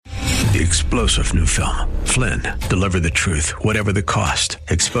The explosive new film, Flynn, deliver the truth, whatever the cost,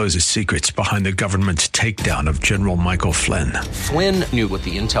 exposes secrets behind the government's takedown of General Michael Flynn. Flynn knew what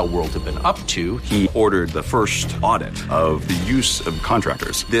the intel world had been up to. He ordered the first audit of the use of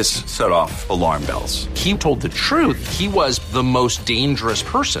contractors. This set off alarm bells. He told the truth. He was the most dangerous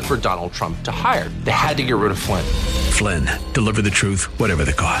person for Donald Trump to hire. They had to get rid of Flynn. Flynn, deliver the truth, whatever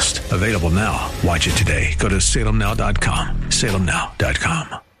the cost. Available now. Watch it today. Go to salemnow.com.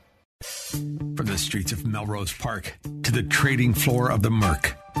 salemnow.com. From the streets of Melrose Park to the trading floor of the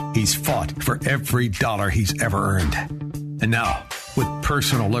Merc, he's fought for every dollar he's ever earned. And now, with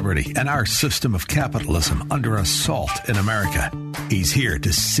personal liberty and our system of capitalism under assault in America, he's here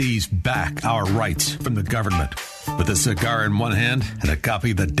to seize back our rights from the government. With a cigar in one hand and a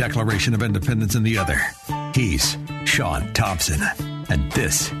copy of the Declaration of Independence in the other, he's Sean Thompson. And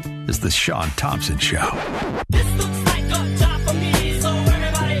this is the Sean Thompson Show. This looks like a job for me, so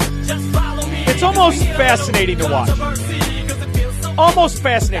everybody just follow me. It's almost fascinating to watch. Almost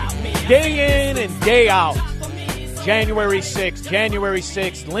fascinating. Day in and day out. January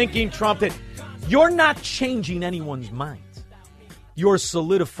 6th, linking Trump. You're not changing anyone's minds. You're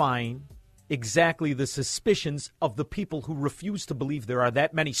solidifying exactly the suspicions of the people who refuse to believe there are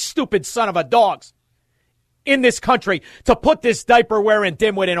that many stupid son of a dogs in this country to put this diaper-wearing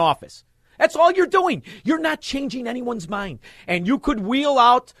dimwit in office. That's all you're doing. You're not changing anyone's mind. And you could wheel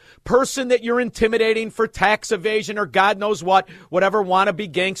out person that you're intimidating for tax evasion or God knows what, whatever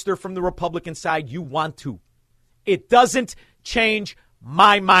wannabe gangster from the Republican side you want to. It doesn't change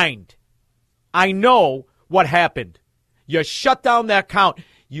my mind. I know what happened. You shut down that count.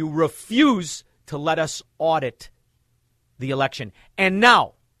 You refuse to let us audit the election. And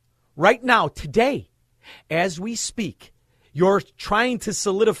now, right now, today, as we speak, you're trying to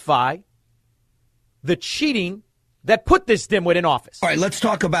solidify the cheating that put this dimwit in office. All right, let's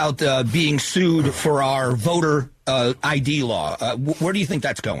talk about being sued for our voter ID law. Where do you think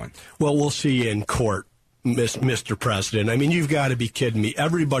that's going? Well, we'll see in court, Mr. President. I mean, you've got to be kidding me.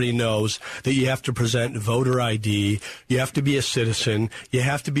 Everybody knows that you have to present voter ID, you have to be a citizen, you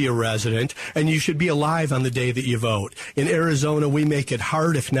have to be a resident, and you should be alive on the day that you vote. In Arizona, we make it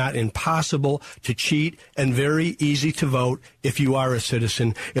hard, if not impossible, to cheat and very easy to vote if you are a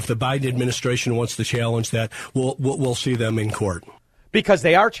citizen. If the Biden administration wants to challenge that, we'll see them in court. Because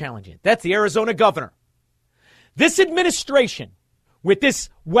they are challenging. That's the Arizona governor. This administration, with this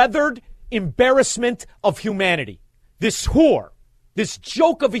weathered embarrassment of humanity, this whore, this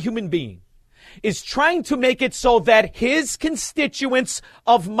joke of a human being, is trying to make it so that his constituents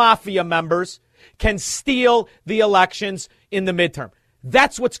of mafia members can steal the elections in the midterm.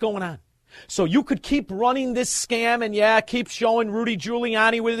 That's what's going on. So you could keep running this scam and, keep showing Rudy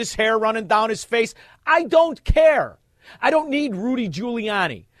Giuliani with his hair running down his face. I don't care. I don't need Rudy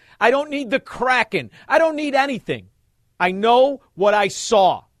Giuliani. I don't need the Kraken. I don't need anything. I know what I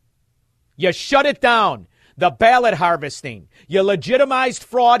saw. You shut it down, the ballot harvesting. You legitimized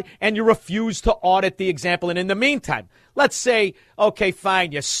fraud, and you refused to audit the example. And in the meantime, let's say, okay,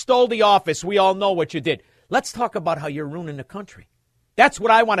 fine, you stole the office. We all know what you did. Let's talk about how you're ruining the country. That's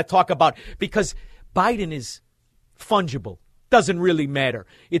what I want to talk about, because Biden is fungible. Doesn't really matter.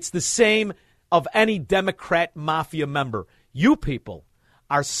 It's the same of any Democrat mafia member. You people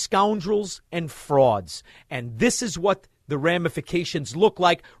are scoundrels and frauds, and this is what the ramifications look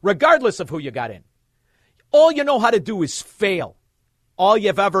like, regardless of who you got in. All you know how to do is fail. All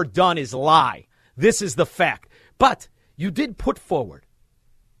you've ever done is lie. This is the fact. But you did put forward,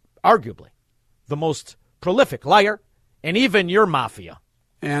 arguably, the most prolific liar, and even your mafia.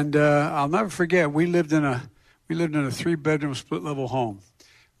 And I'll never forget, we lived in a 3-bedroom split-level home,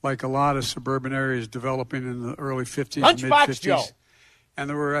 like a lot of suburban areas developing in the early 50s, Lunchbox mid-50s. Joe. And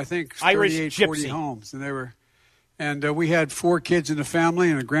there were, I think, Irish 38, gypsy. 40 homes, and they were. And we had 4 kids in the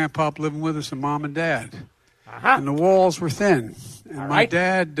family and a grandpa living with us and mom and dad. Uh-huh. And the walls were thin. And All my right.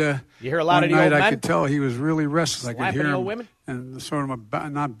 dad, You hear a lot one of the night old I men? could tell he was really restless. I Slapping could hear the him. old women? And sort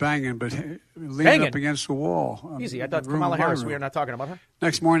of not banging, but leaning Banging? up against the wall. Easy. I thought room Kamala in my Harris, room. we are not talking about her.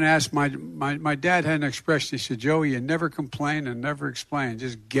 Next morning, I asked my dad had an expression. He said, Joey, you never complain and never explain.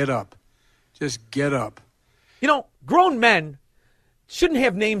 Just get up. Just get up. You know, grown men shouldn't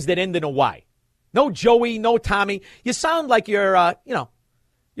have names that end in a Y. No Joey, no Tommy. You sound like you're,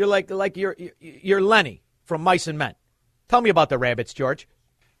 you're like you're Lenny from Mice and Men. Tell me about the rabbits, George.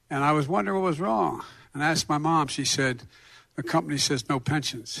 And I was wondering what was wrong. And I asked my mom. She said, the company says no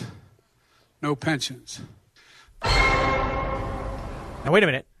pensions. No pensions. Now, wait a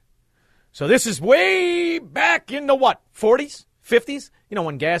minute. So this is way back in the what, 40s, 50s? You know,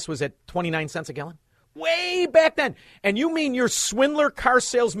 when gas was at 29 cents a gallon? Way back then. And you mean your swindler, car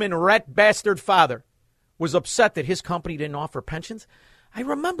salesman, rat bastard father was upset that his company didn't offer pensions? I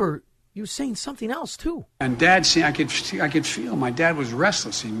remember you saying something else, too. And Dad, I could feel my dad was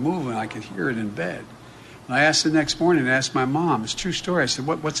restless. He'd move, and I could hear it in bed. And I asked the next morning, I asked my mom. It's a true story. I said,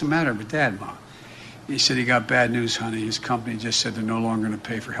 what's the matter with Dad, Mom? He said, he got bad news, honey. His company just said they're no longer going to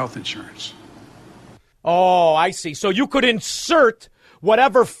pay for health insurance. Oh, I see. So you could insert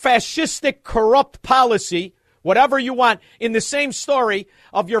whatever fascistic, corrupt policy, whatever you want, in the same story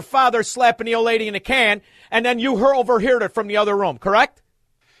of your father slapping the old lady in a can, and then you overheard it from the other room, correct?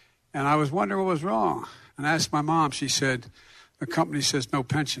 And I was wondering what was wrong. And I asked my mom. She said, the company says no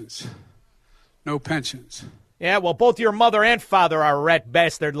pensions. No pensions. Yeah, well, both your mother and father are rat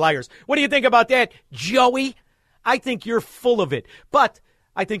bastard liars. What do you think about that, Joey? I think you're full of it. But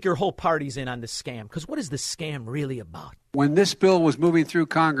I think your whole party's in on the scam. Because what is the scam really about? When this bill was moving through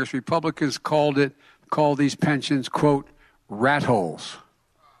Congress, Republicans called these pensions, quote, rat holes.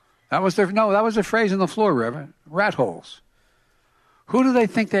 That was their phrase on the floor, Reverend. Rat holes. Who do they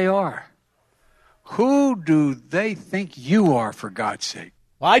think they are? Who do they think you are, for God's sake?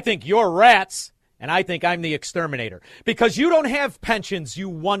 Well, I think you're rats, and I think I'm the exterminator. Because you don't have pensions, you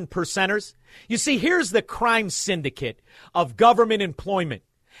 1%ers. You see, here's the crime syndicate of government employment.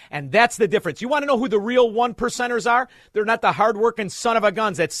 And that's the difference. You want to know who the real 1%ers are? They're not the hardworking son of a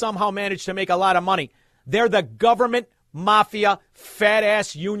guns that somehow managed to make a lot of money. They're the government mafia,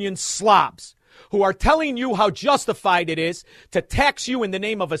 fat-ass union slobs who are telling you how justified it is to tax you in the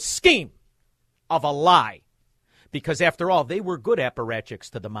name of a scheme, of a lie. Because after all, they were good apparatchiks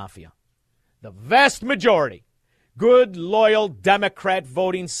to the mafia. The vast majority, good, loyal, Democrat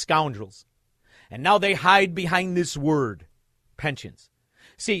voting scoundrels. And now they hide behind this word, pensions.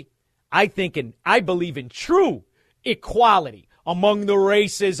 See, I believe in true equality among the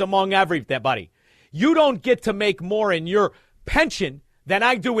races, among everybody. You don't get to make more in your pension than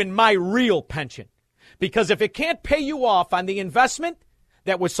I do in my real pension. Because if it can't pay you off on the investment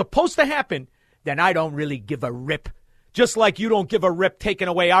that was supposed to happen, then I don't really give a rip. Just like you don't give a rip taking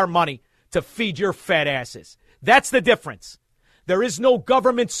away our money to feed your fat asses. That's the difference. There is no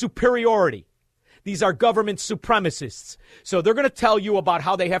government superiority. These are government supremacists. So they're going to tell you about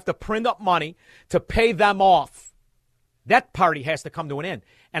how they have to print up money to pay them off. That party has to come to an end.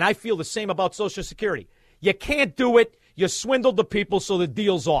 And I feel the same about Social Security. You can't do it. You swindled the people, so the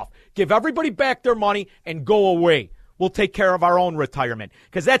deal's off. Give everybody back their money and go away. We'll take care of our own retirement,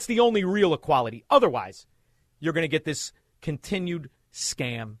 because that's the only real equality. Otherwise, you're going to get this continued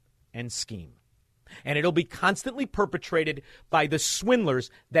scam and scheme. And it'll be constantly perpetrated by the swindlers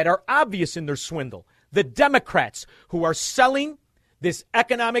that are obvious in their swindle. The Democrats who are selling this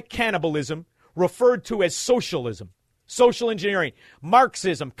economic cannibalism referred to as socialism, social engineering,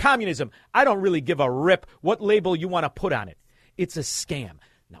 Marxism, communism. I don't really give a rip what label you want to put on it. It's a scam.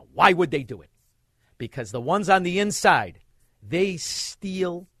 Now, why would they do it? Because the ones on the inside, they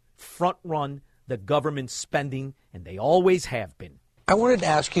steal, front run the government spending, and they always have been. I wanted to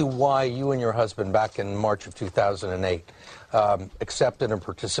ask you why you and your husband, back in March of 2008, accepted and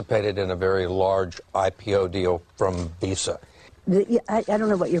participated in a very large IPO deal from Visa. I don't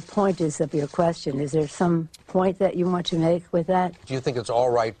know what your point is of your question. Is there some point that you want to make with that? Do you think it's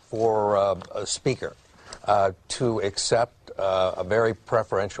all right for a speaker to accept a very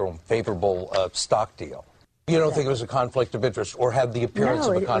preferential and favorable stock deal? You don't think it was a conflict of interest or had the appearance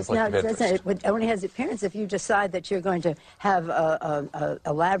of a conflict of interest? It only has the appearance if you decide that you're going to have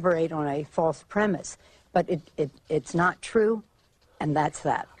elaborate on a false premise. But it's not true, and that's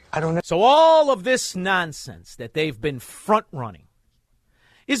that. I don't know. So all of this nonsense that they've been front-running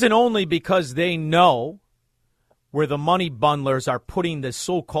isn't only because they know where the money bundlers are putting the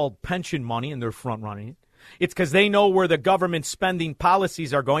so-called pension money and they're front-running it. It's because they know where the government spending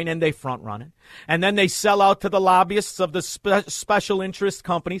policies are going and they front-run it. And then they sell out to the lobbyists of the special interest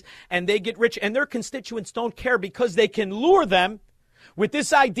companies and they get rich. And their constituents don't care because they can lure them with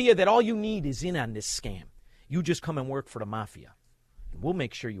this idea that all you need is in on this scam. You just come and work for the mafia. We'll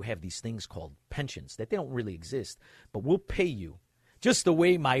make sure you have these things called pensions that they don't really exist, but we'll pay you just the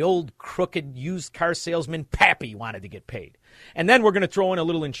way my old crooked used car salesman Pappy wanted to get paid. And then we're going to throw in a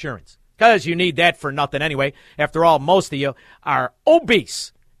little insurance because you need that for nothing anyway. After all, most of you are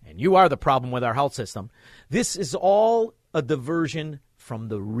obese, and you are the problem with our health system. This is all a diversion from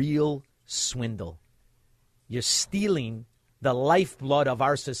the real swindle. You're stealing the lifeblood of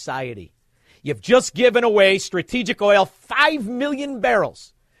our society. You've just given away strategic oil, 5 million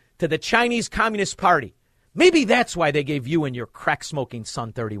barrels, to the Chinese Communist Party. Maybe that's why they gave you and your crack-smoking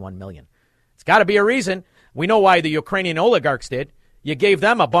son $31 million. It's got to be a reason. We know why the Ukrainian oligarchs did. You gave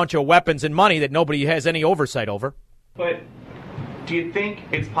them a bunch of weapons and money that nobody has any oversight over. But do you think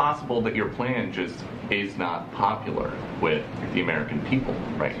it's possible that your plan just is not popular with the American people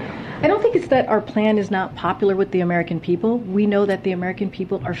right now? I don't think it's that our plan is not popular with the American people. We know that the American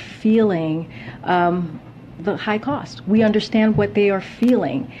people are feeling the high cost. We understand what they are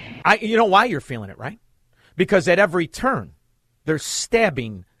feeling. You know why you're feeling it, right? Because at every turn, they're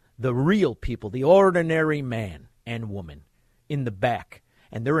stabbing the real people, the ordinary man and woman, in the back.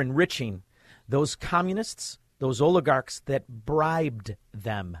 And they're enriching those communists, those oligarchs that bribed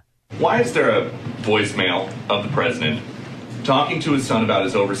them. Why is there a voicemail of the president talking to his son about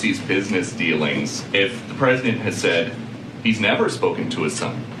his overseas business dealings if the president has said he's never spoken to his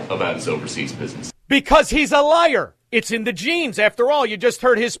son about his overseas business? Because he's a liar. It's in the genes. After all, you just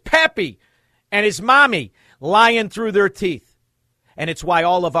heard his pappy and his mommy lying through their teeth. And it's why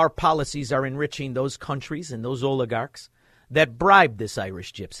all of our policies are enriching those countries and those oligarchs that bribed this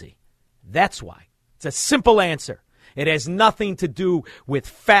Irish gypsy. That's why. It's a simple answer. It has nothing to do with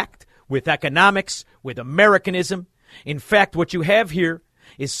fact, with economics, with Americanism. In fact, what you have here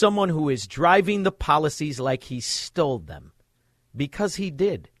is someone who is driving the policies like he stole them. Because he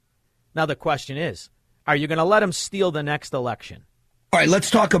did. Now the question is, are you going to let him steal the next election? All right, let's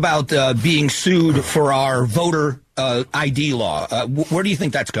talk about being sued for our voter ID law. Where do you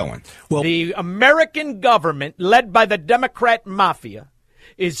think that's going? Well, the American government, led by the Democrat mafia,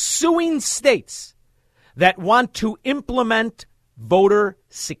 is suing states that want to implement voter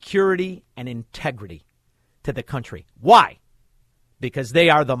security and integrity to the country. Why? Because they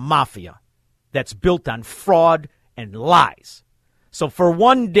are the mafia that's built on fraud and lies. So for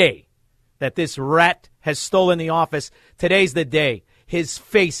one day that this rat has stolen the office, today's the day. His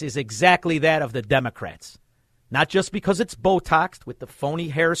face is exactly that of the Democrats. Not just because it's Botoxed with the phony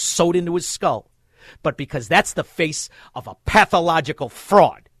hair sewed into his skull, but because that's the face of a pathological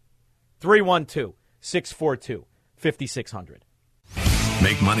fraud. 312-642-5600.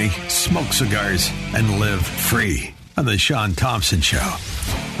 Make money, smoke cigars, and live free on The Sean Thompson Show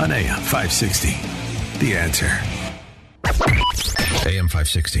on AM 560. The Answer. AM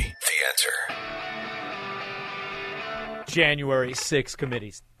 560. The Answer. January 6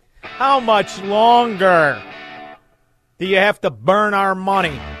 committees. How much longer do you have to burn our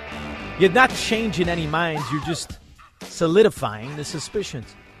money? You're not changing any minds. You're just solidifying the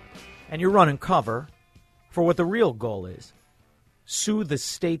suspicions. And you're running cover for what the real goal is. Sue the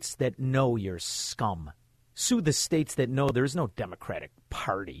states that know you're scum. Sue the states that know there's no Democratic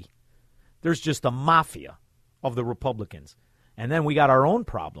Party. There's just a mafia of the Republicans. And then we got our own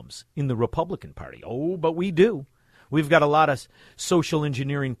problems in the Republican Party. Oh, but we do. We've got a lot of social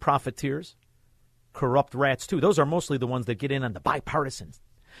engineering profiteers, corrupt rats, too. Those are mostly the ones that get in on the bipartisans.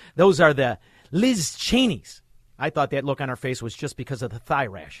 Those are the Liz Cheneys. I thought that look on her face was just because of the thigh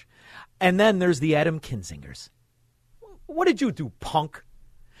rash. And then there's the Adam Kinzingers. What did you do, punk?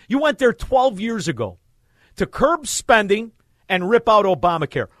 You went there 12 years ago to curb spending and rip out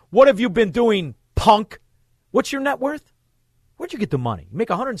Obamacare. What have you been doing, punk? What's your net worth? Where'd you get the money? You make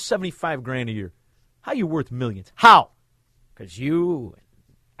 $175,000 a year. How you worth millions? How? Because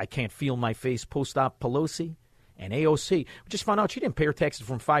I can't feel my face, post-op Pelosi and AOC. We just found out she didn't pay her taxes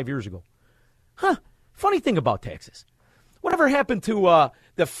from 5 years ago. Huh. Funny thing about taxes. Whatever happened to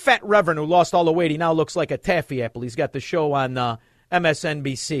the fat reverend who lost all the weight? He now looks like a taffy apple. He's got the show on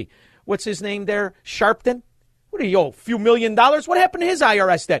MSNBC. What's his name there? Sharpton? What do you owe? A few $1 million? What happened to his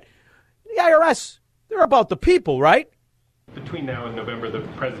IRS debt? The IRS, they're about the people, right? Between now and November, the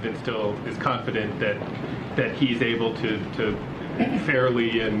president still is confident that he's able to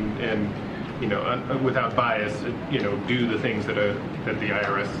fairly and without bias, do the things that the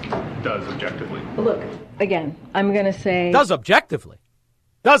IRS does objectively. Look, again, I'm going to say... Does objectively.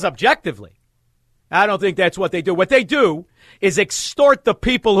 I don't think that's what they do. What they do is extort the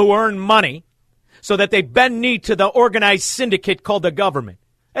people who earn money so that they bend knee to the organized syndicate called the government.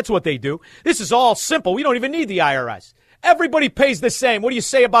 That's what they do. This is all simple. We don't even need the IRS. Everybody pays the same. What do you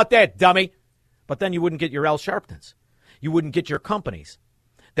say about that, dummy? But then you wouldn't get your Al Sharptons. You wouldn't get your companies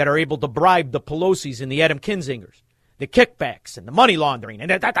that are able to bribe the Pelosi's and the Adam Kinzingers, the kickbacks and the money laundering.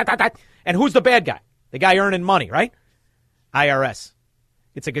 And who's the bad guy? The guy earning money, right? IRS.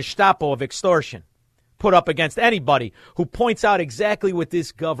 It's a Gestapo of extortion put up against anybody who points out exactly what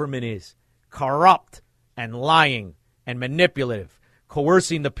this government is. Corrupt and lying and manipulative,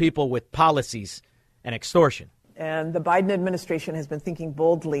 coercing the people with policies and extortion. And the Biden administration has been thinking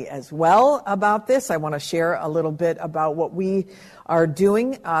boldly as well about this. I want to share a little bit about what we are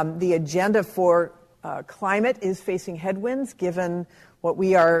doing. The agenda for climate is facing headwinds given what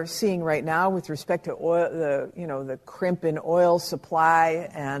we are seeing right now with respect to oil, the crimp in oil supply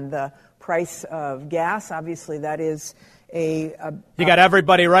and the price of gas, obviously that is you got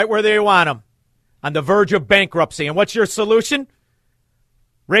everybody right where they want them, on the verge of bankruptcy. And what's your solution?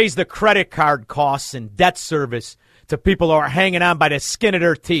 Raise the credit card costs and debt service to people who are hanging on by the skin of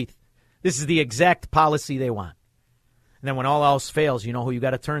their teeth. This is the exact policy they want. And then when all else fails, you know who you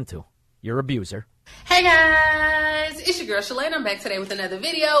got to turn to. Your abuser. Hey guys, it's your girl Shalane. I'm back today with another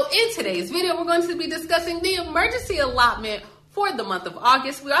video. In today's video, we're going to be discussing the emergency allotment for the month of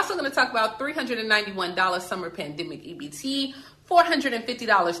August. We're also going to talk about $391 summer pandemic EBT, $450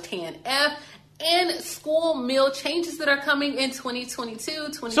 TANF, and school meal changes that are coming in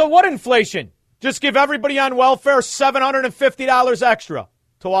 2022. So what inflation? Just give everybody on welfare $750 extra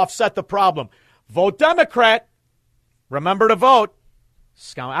to offset the problem. Vote Democrat. Remember to vote.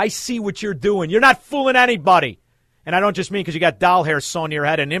 I see what you're doing. You're not fooling anybody. And I don't just mean because you got doll hair sewn to your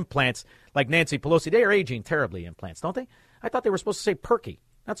head and implants like Nancy Pelosi. They are aging terribly, implants, don't they? I thought they were supposed to say perky.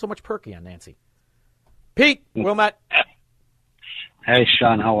 Not so much perky on Nancy. Pete, Wilmette. Hey,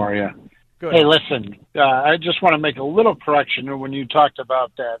 Sean, how are you? Good. Hey, listen, I just want to make a little correction when you talked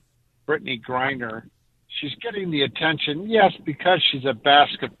about that Brittany Griner. She's getting the attention, yes, because she's a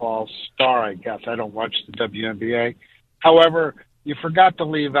basketball star, I guess. I don't watch the WNBA. However, you forgot to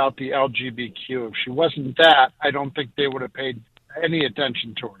leave out the LGBTQ. If she wasn't that, I don't think they would have paid any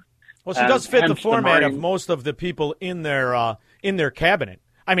attention to her. Well, she does fit the format of most of the people in their cabinet.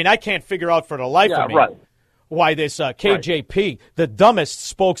 I mean, I can't figure out for the life of me why this KJP, the dumbest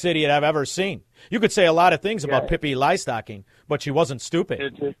spokes idiot I've ever seen. You could say a lot of things about Pippi Longstocking, but she wasn't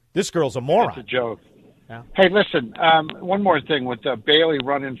stupid. This girl's a moron. It's a joke. Yeah. Hey, listen, one more thing with Bailey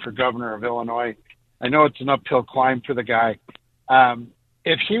running for governor of Illinois. I know it's an uphill climb for the guy.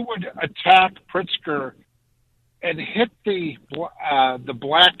 If he would attack Pritzker and hit the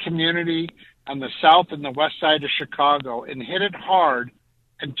black community on the south and the west side of Chicago and hit it hard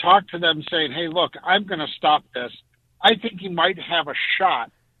and talk to them saying, hey, look, I'm going to stop this, I think he might have a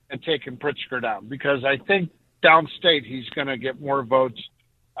shot at taking Pritzker down, because I think downstate he's going to get more votes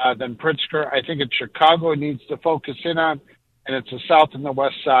than Pritzker. I think it's Chicago he needs to focus in on, and it's the south and the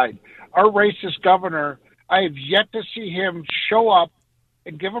west side. Our racist governor, I have yet to see him show up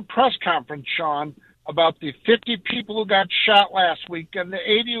and give a press conference, Sean, about the 50 people who got shot last week and the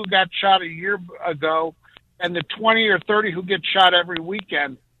 80 who got shot a year ago and the 20 or 30 who get shot every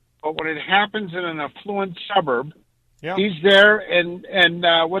weekend. But when it happens in an affluent suburb, he's there, and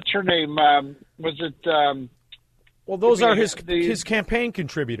what's her name? Was it... well, those are his campaign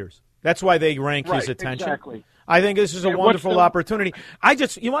contributors. That's why they rank his attention. Exactly. I think this is a wonderful opportunity.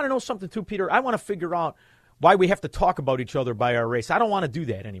 You want to know something too, Peter? I want to figure out why we have to talk about each other by our race. I don't want to do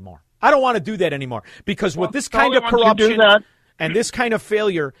that anymore. Because with this kind of corruption and this kind of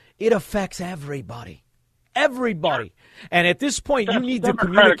failure, it affects everybody. Everybody. And at this point, you need to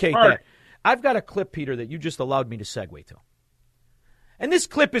communicate that. I've got a clip, Peter, that you just allowed me to segue to. And this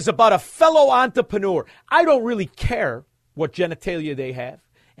clip is about a fellow entrepreneur. I don't really care what genitalia they have,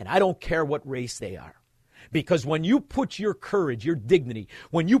 and I don't care what race they are. Because when you put your courage, your dignity,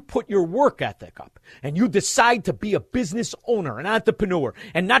 when you put your work ethic up, and you decide to be a business owner, an entrepreneur,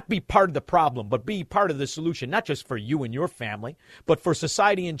 and not be part of the problem, but be part of the solution, not just for you and your family, but for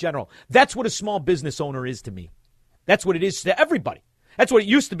society in general, that's what a small business owner is to me. That's what it is to everybody. That's what it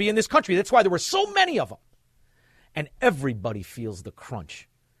used to be in this country. That's why there were so many of them. And everybody feels the crunch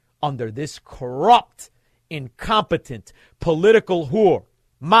under this corrupt, incompetent, political whore,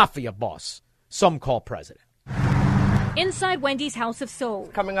 mafia boss, some call president. Inside Wendy's House of Soul.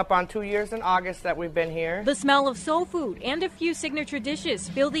 Coming up on 2 years in August that we've been here. The smell of soul food and a few signature dishes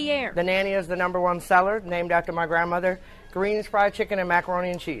fill the air. The Nanny is the #1 seller, named after my grandmother. Greens, fried chicken, and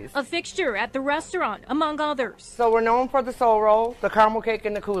macaroni and cheese. A fixture at the restaurant, among others. So we're known for the soul roll, the caramel cake,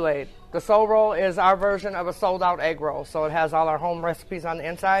 and the Kool-Aid. The soul roll is our version of a sold-out egg roll, so it has all our home recipes on the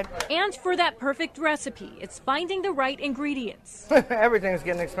inside. And for that perfect recipe, it's finding the right ingredients. Everything's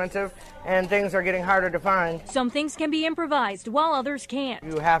getting expensive, and things are getting harder to find. Some things can be improvised, while others can't.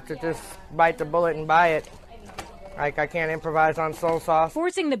 You have to just bite the bullet and buy it. Like, I can't improvise on soul sauce.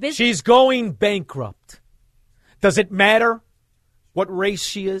 Forcing the business. She's going bankrupt. Does it matter what race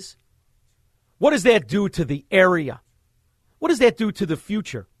she is? What does that do to the area? What does that do to the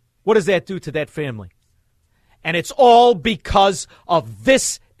future? What does that do to that family? And it's all because of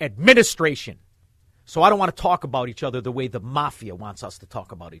this administration. So I don't want to talk about each other the way the mafia wants us to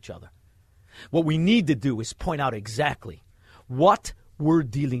talk about each other. What we need to do is point out exactly what we're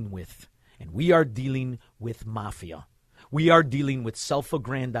dealing with. And we are dealing with mafia. We are dealing with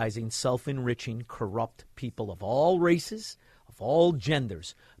self-aggrandizing, self-enriching, corrupt people of all races, of all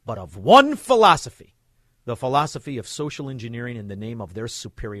genders, but of one philosophy, the philosophy of social engineering in the name of their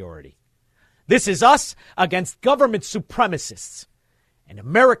superiority. This is us against government supremacists. And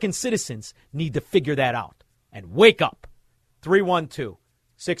American citizens need to figure that out and wake up.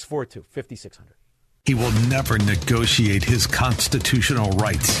 312-642-5600. He will never negotiate his constitutional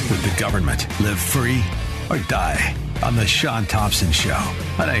rights with the government. Live free or die on The Sean Thompson Show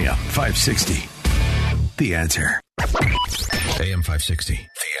on AM 560. The Answer. AM 560. The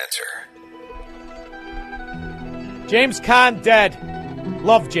Answer. James Caan dead.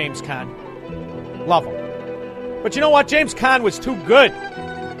 Love James Caan. Love him. But you know what? James Caan was too good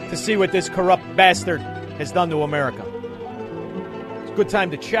to see what this corrupt bastard has done to America. It's a good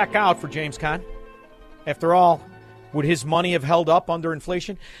time to check out for James Caan. After all, would his money have held up under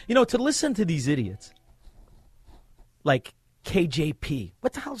inflation? You know, to listen to these idiots like KJP.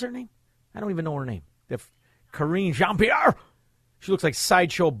 What the hell's her name? I don't even know her name. Karine Jean-Pierre. She looks like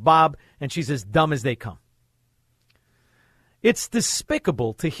Sideshow Bob, and she's as dumb as they come. It's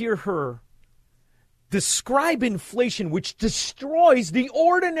despicable to hear her describe inflation, which destroys the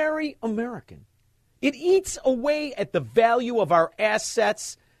ordinary American. It eats away at the value of our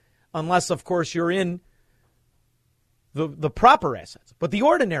assets, unless, of course, you're in the proper assets. But the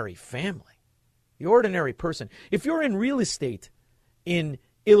ordinary family, the ordinary person, if you're in real estate in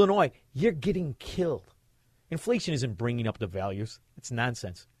Illinois, you're getting killed. Inflation isn't bringing up the values. It's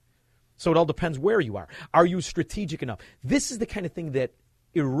nonsense. So it all depends where you are. Are you strategic enough? This is the kind of thing that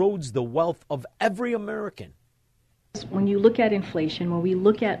erodes the wealth of every American. When you look at inflation, when we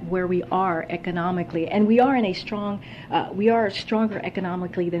look at where we are economically, and we are stronger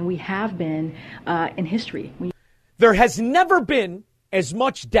economically than we have been in history. There has never been as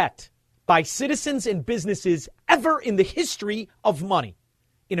much debt by citizens and businesses ever in the history of money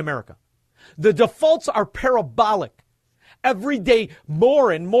in America. The defaults are parabolic. Every day,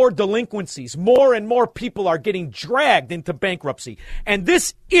 more and more delinquencies, more and more people are getting dragged into bankruptcy. And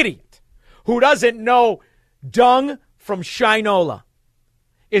this idiot who doesn't know dung from Shinola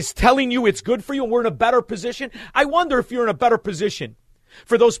is telling you it's good for you and we're in a better position. I wonder if you're in a better position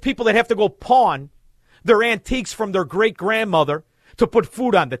for those people that have to go pawn their antiques from their great-grandmother to put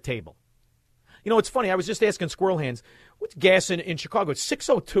food on the table. You know, it's funny. I was just asking Squirrel Hands, what's gas in Chicago? It's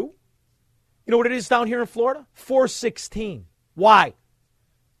 602. You know what it is down here in Florida? 416. Why?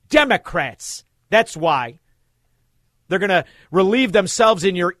 Democrats. That's why. They're going to relieve themselves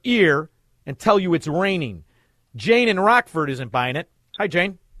in your ear and tell you it's raining. Jane in Rockford isn't buying it. Hi,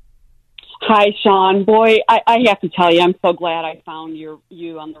 Jane. Hi, Sean. Boy, I have to tell you, I'm so glad I found you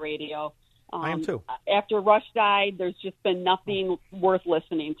on the radio. I am too. After Rush died, there's just been nothing worth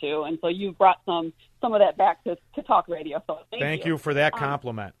listening to. And so you brought some of that back to talk radio. So thank you for that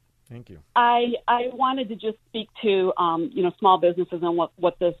compliment. Thank you. I wanted to just speak to, small businesses and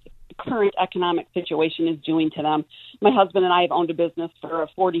what this current economic situation is doing to them. My husband and I have owned a business for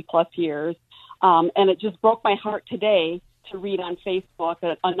 40-plus years, and it just broke my heart today to read on Facebook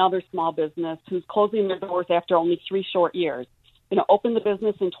another small business who's closing their doors after only 3 short years. Opened the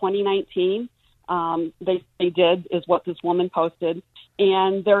business in 2019. They did, is what this woman posted,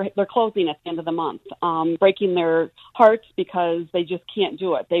 and they're closing at the end of the month, breaking their hearts because they just can't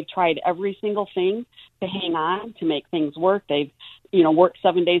do it. They've tried every single thing to hang on, to make things work. They've, worked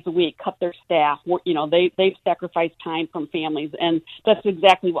 7 days a week, cut their staff. They've sacrificed time from families, and that's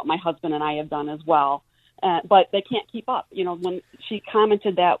exactly what my husband and I have done as well. But they can't keep up. When she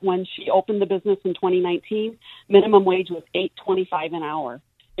commented that when she opened the business in 2019, minimum wage was $8.25 an hour.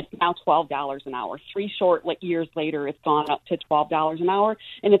 It's now $12 an hour. 3 short years later, it's gone up to $12 an hour,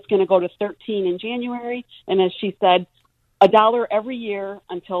 and it's going to go to $13 in January. And as she said, $1 every year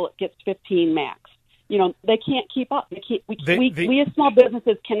until it gets $15 max. They can't keep up. We as small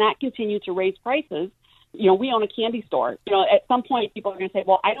businesses cannot continue to raise prices. We own a candy store. At some point, people are going to say,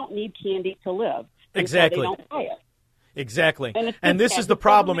 well, I don't need candy to live. Exactly. They don't buy it. Exactly. And this is the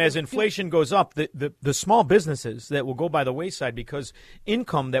problem. As inflation goes up, the small businesses that will go by the wayside because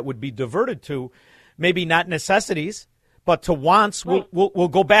income that would be diverted to maybe not necessities, but to wants will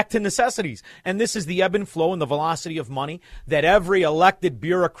go back to necessities. And this is the ebb and flow and the velocity of money that every elected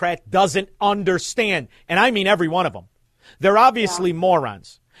bureaucrat doesn't understand. And I mean every one of them. They're obviously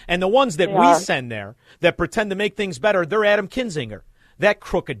morons. And the ones that we send there that pretend to make things better, they're Adam Kinzinger, that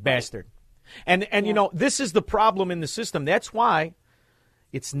crooked bastard. And this is the problem in the system. That's why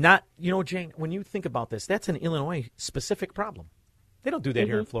it's not, Jane, when you think about this, that's an Illinois-specific problem. They don't do that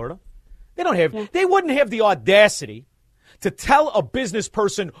here in Florida. They wouldn't have the audacity to tell a business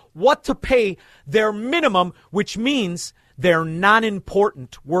person what to pay their minimum, which means they're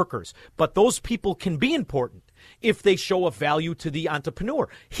non-important workers. But those people can be important if they show a value to the entrepreneur.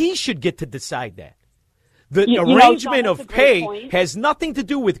 He should get to decide that. The You know, arrangement Sean, that's of a great pay point. has nothing to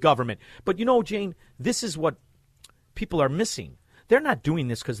do with government. But, Jane, this is what people are missing. They're not doing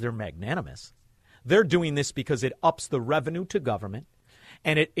this because they're magnanimous. They're doing this because it ups the revenue to government,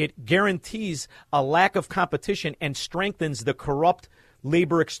 and it guarantees a lack of competition and strengthens the corrupt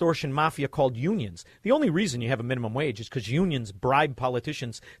labor extortion mafia called unions. The only reason you have a minimum wage is because unions bribe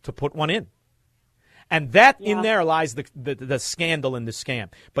politicians to put one in. And that in there lies the scandal and the scam.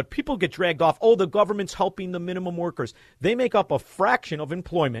 But people get dragged off, the government's helping the minimum workers. They make up a fraction of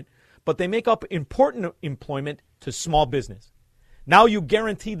employment, but they make up important employment to small business. Now you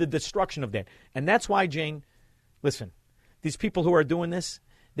guarantee the destruction of that. And that's why, Jane, listen, these people who are doing this,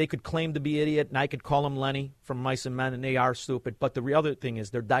 they could claim to be idiot, and I could call them Lenny from Mice and Men, and they are stupid. But the other thing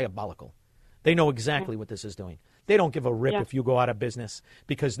is they're diabolical. They know exactly what this is doing. They don't give a rip if you go out of business,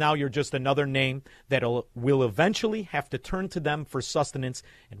 because now you're just another name that will eventually have to turn to them for sustenance.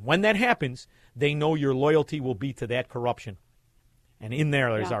 And when that happens, they know your loyalty will be to that corruption. And in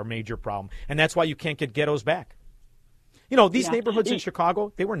there is our major problem. And that's why you can't get ghettos back. These neighborhoods in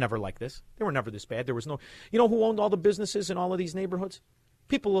Chicago, they were never like this. They were never this bad. There was no, who owned all the businesses in all of these neighborhoods?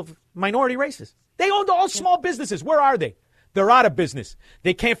 People of minority races. They owned all small businesses. Where are they? They're out of business.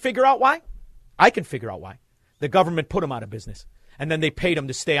 They can't figure out why? I can figure out why. The government put them out of business. And then they paid them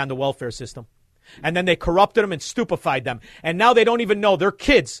to stay on the welfare system. And then they corrupted them and stupefied them. And now they don't even know. They're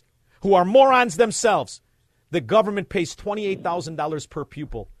kids who are morons themselves. The government pays $28,000 per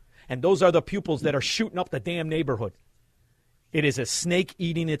pupil. And those are the pupils that are shooting up the damn neighborhood. It is a snake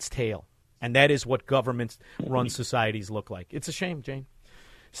eating its tail. And that is what government-run societies look like. It's a shame, Jane.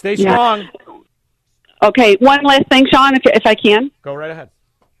 Stay strong. Okay, one last thing, Sean, if I can. Go right ahead.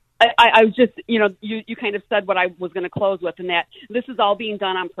 I was just, you kind of said what I was going to close with, and that this is all being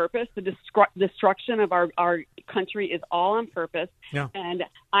done on purpose. The destruction of our country is all on purpose. Yeah. And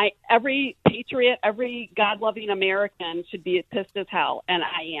every patriot, every God-loving American should be pissed as hell, and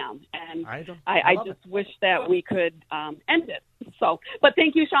I am. And I just wish that we could end it. So, but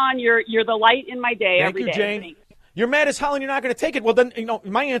thank you, Sean. You're the light in my day every day. Thank you, Jane. Thanks. You're mad as hell and you're not going to take it. Well, then,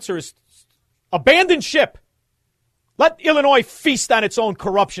 my answer is abandon ship. Let Illinois feast on its own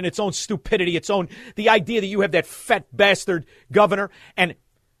corruption, its own stupidity, the idea that you have that fat bastard governor. And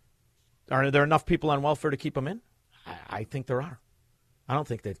are there enough people on welfare to keep him in? I think there are. I don't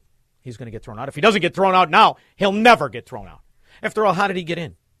think that he's going to get thrown out. If he doesn't get thrown out now, he'll never get thrown out. After all, how did he get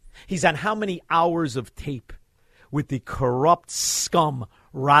in? He's on how many hours of tape with the corrupt scum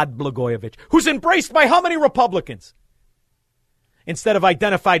Rod Blagojevich, who's embraced by how many Republicans? Instead of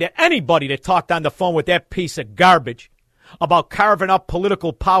identifying anybody that talked on the phone with that piece of garbage about carving up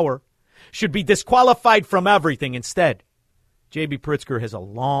political power should be disqualified from everything. Instead, J.B. Pritzker has a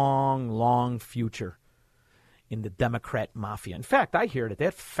long, long future in the Democrat mafia. In fact, I hear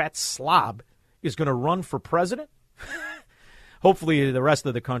that fat slob is going to run for president. Hopefully the rest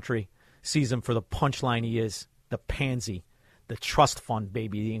of the country sees him for the punchline he is, the pansy, the trust fund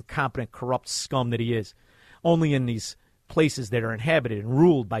baby, the incompetent, corrupt scum that he is. Only in these places that are inhabited and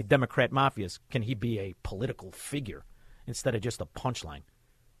ruled by Democrat mafias can he be a political figure instead of just a punchline.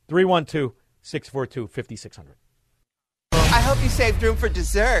 312-642-5600. I hope you saved room for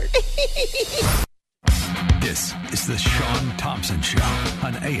dessert. This is the Sean Thompson Show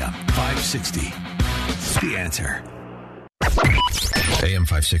on AM 560. The Answer. AM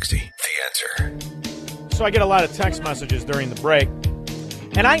 560. The Answer. So I get a lot of text messages during the break,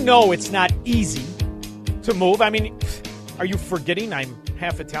 and I know it's not easy to move. I mean, are you forgetting I'm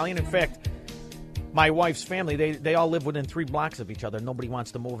half Italian? In fact, my wife's family, they all live within 3 blocks of each other. Nobody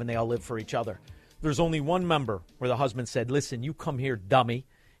wants to move, and they all live for each other. There's only one member where the husband said, listen, you come here, dummy,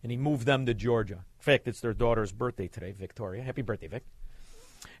 and he moved them to Georgia. In fact, it's their daughter's birthday today, Victoria. Happy birthday, Vic.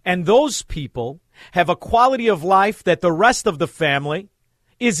 And those people have a quality of life that the rest of the family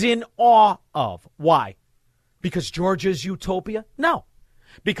is in awe of. Why? Because Georgia is utopia? No.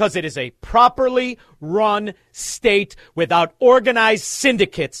 Because it is a properly run state without organized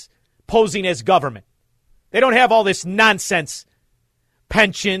syndicates posing as government. They don't have all this nonsense,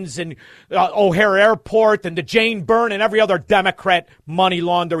 pensions and O'Hare Airport and the Jane Byrne and every other Democrat money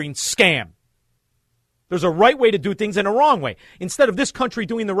laundering scam. There's a right way to do things and a wrong way. Instead of this country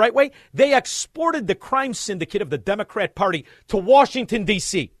doing the right way, they exported the crime syndicate of the Democrat Party to Washington,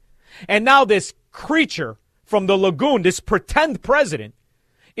 D.C. And now this creature from the lagoon, this pretend president,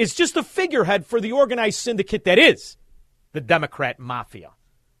 is just a figurehead for the organized syndicate that is the Democrat mafia.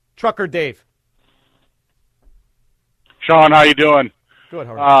 Trucker Dave. Sean, how you doing? Good,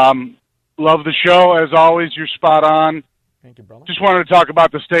 how are you? Love the show. As always, you're spot on. Thank you, brother. Just wanted to talk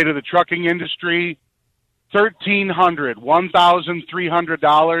about the state of the trucking industry.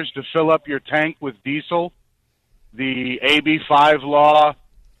 $1,300 to fill up your tank with diesel. The AB5 law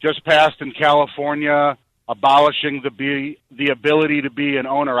just passed in California, abolishing the ability to be an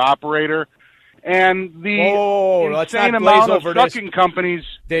owner-operator. And the insane amount of trucking companies.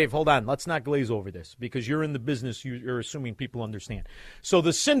 Dave, hold on. Let's not glaze over this because you're in the business. You're assuming people understand. So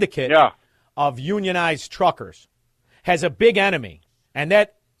the syndicate of unionized truckers has a big enemy, and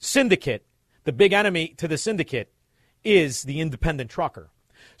that syndicate, the big enemy to the syndicate, is the independent trucker.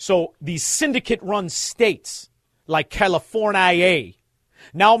 So these syndicate-run states like California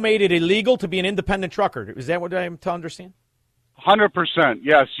now made it illegal to be an independent trucker. Is that what I'm to understand? 100%.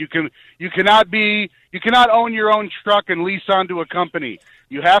 Yes, you cannot own your own truck and lease onto a company.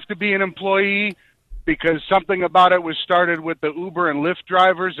 You have to be an employee because something about it was started with the Uber and Lyft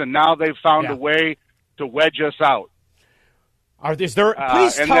drivers, and now they've found a way to wedge us out. Please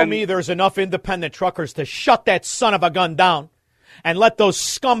tell me there's enough independent truckers to shut that son of a gun down and let those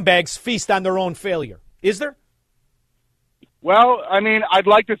scumbags feast on their own failure. Is there? Well, I mean, I'd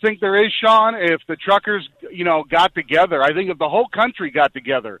like to think there is, Sean, if the truckers, got together. I think if the whole country got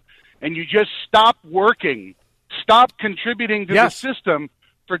together and you just stop working, stop contributing to the system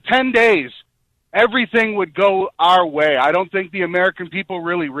for 10 days, everything would go our way. I don't think the American people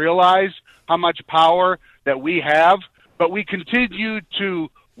really realize how much power that we have, but we continue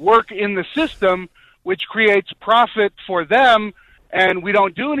to work in the system, which creates profit for them, and we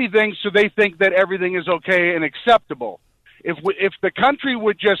don't do anything, so they think that everything is okay and acceptable. If the country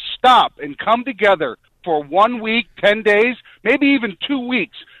would just stop and come together for 1 week, 10 days, maybe even 2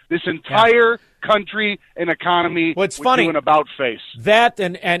 weeks, this entire country and economy would do an about-face. That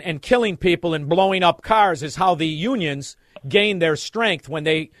and killing people and blowing up cars is how the unions gained their strength when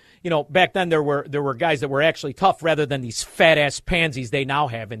they, back then there were guys that were actually tough rather than these fat-ass pansies they now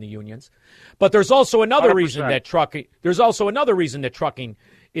have in the unions. But there's also another 100%. reason that trucking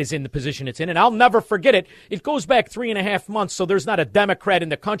is in the position it's in, and I'll never forget it. It goes back 3.5 months, so there's not a Democrat in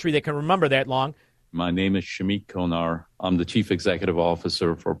the country that can remember that long. My name is Shamik Konar. I'm the Chief Executive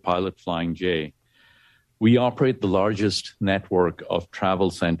Officer for Pilot Flying J. We operate the largest network of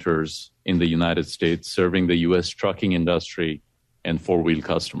travel centers in the United States, serving the U.S. trucking industry and four-wheel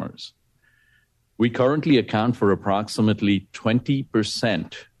customers. We currently account for approximately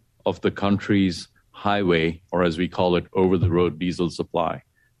 20% of the country's highway, or as we call it, over-the-road diesel supply.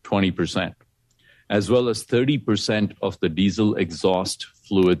 20%, as well as 30% of the diesel exhaust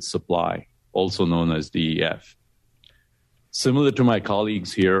fluid supply, also known as DEF. Similar to my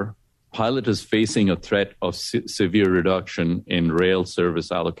colleagues here, Pilot is facing a threat of severe reduction in rail service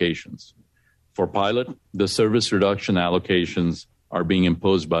allocations. For Pilot, the service reduction allocations are being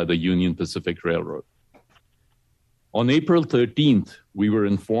imposed by the Union Pacific Railroad. On April 13th, we were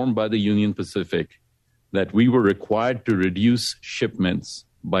informed by the Union Pacific that we were required to reduce shipments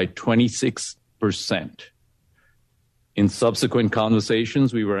by 26%. In subsequent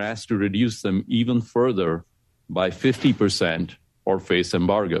conversations, we were asked to reduce them even further by 50% or face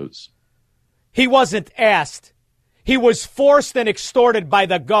embargoes. He wasn't asked. He was forced and extorted by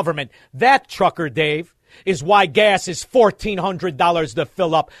the government. That, trucker Dave, is why gas is $1,400 to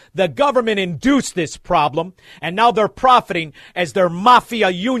fill up. The government induced this problem, and now they're profiting as their mafia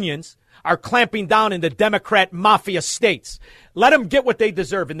unions are clamping down in the Democrat mafia states. Let them get what they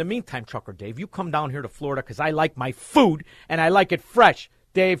deserve. In the meantime, trucker Dave, you come down here to Florida because I like my food and I like it fresh.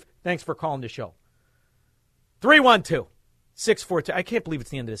 Dave, thanks for calling the show. 312-642. I can't believe it's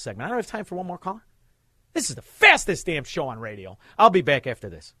the end of this segment. I don't have time for one more caller. This is the fastest damn show on radio. I'll be back after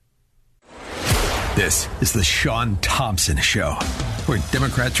this. This is the Sean Thompson Show, where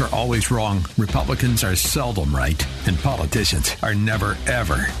Democrats are always wrong, Republicans are seldom right, and politicians are never,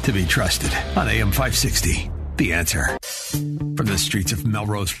 ever to be trusted. On AM 560, The Answer. From the streets of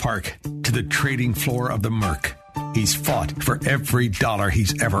Melrose Park to the trading floor of the Merc, he's fought for every dollar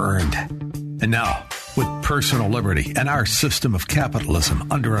he's ever earned. And now, with personal liberty and our system of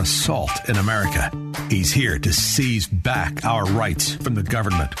capitalism under assault in America, he's here to seize back our rights from the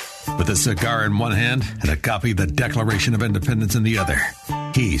government. With a cigar in one hand and a copy of the Declaration of Independence in the other,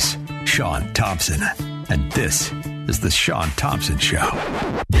 he's Sean Thompson. And this is the Sean Thompson Show.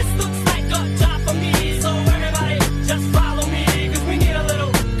 This looks like a job for me, so everybody just follow me, because we need a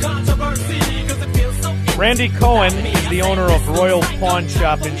little controversy, because it feels so... Randy Cohen is the owner of Royal Pawn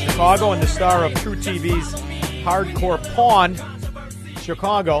Shop in Chicago and the star of True TV's Hardcore Pawn,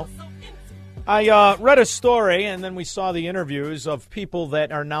 Chicago. I read a story, and then we saw the interviews of people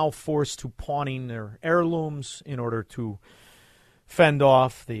that are now forced to pawning their heirlooms in order to fend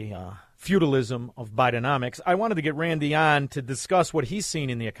off the feudalism of Bidenomics. I wanted to get Randy on to discuss what he's seen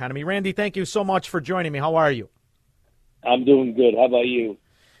in the economy. Randy, thank you so much for joining me. How are you? I'm doing good. How about you?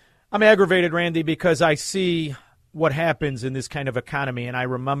 I'm aggravated, Randy, because I see what happens in this kind of economy, and I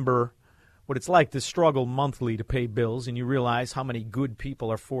remember what it's like to struggle monthly to pay bills, and you realize how many good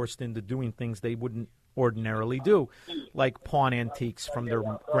people are forced into doing things they wouldn't ordinarily do, like pawn antiques from their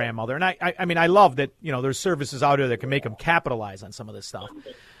grandmother. And I mean, I love that, there's services out there that can make them capitalize on some of this stuff.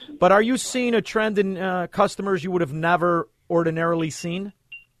 But are you seeing a trend in customers you would have never ordinarily seen?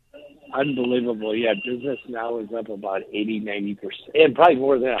 Unbelievable. Yeah, business now is up about 80, 90%, and probably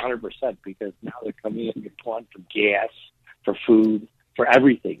more than 100% because now they're coming in with one for gas, for food, for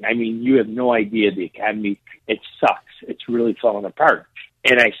everything. I mean, you have no idea the economy. It sucks. It's really falling apart.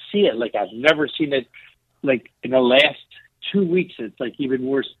 And I see it like I've never seen it. Like in the last 2 weeks, it's like even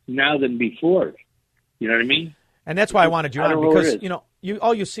worse now than before. You know what I mean? And that's why I wanted you on, because,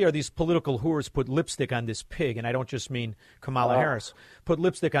 all you see are these political whores put lipstick on this pig, and I don't just mean Kamala Harris, put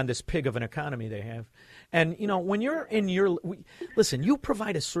lipstick on this pig of an economy they have. And, when you're in listen, you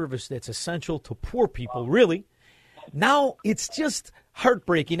provide a service that's essential to poor people, really. Now it's just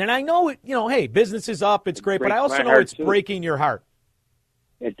heartbreaking. And I know, hey, business is up, it's great, but I also know it's breaking your heart.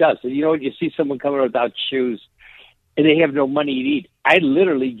 It does. So, you see someone coming without shoes, and they have no money to eat. I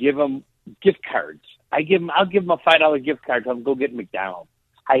literally give them gift cards. I'll give them a $5 gift card. Tell them go get McDonald's.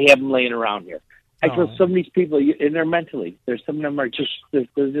 I have them laying around here. I feel some of these people, and they're mentally. There's some of them are just they're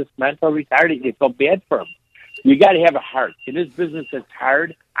just mental retarded. You feel bad for them. You got to have a heart. In this business, it's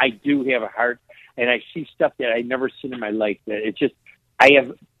hard. I do have a heart, and I see stuff that I never seen in my life. That it's just I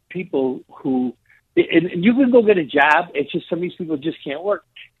have people who, and you can go get a job. It's just some of these people just can't work,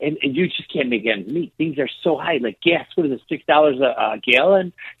 and you just can't make ends meet. Things are so high. Like gas, what is it, $6 a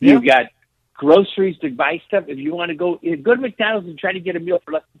gallon? Yeah. You got groceries to buy stuff. If you want to go to McDonald's and try to get a meal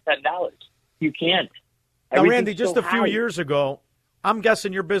for less than $10, you can't. Now, Randy, just a few years ago, I'm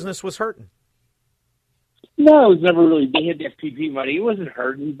guessing your business was hurting. No, it was never really. They had that PP money. It wasn't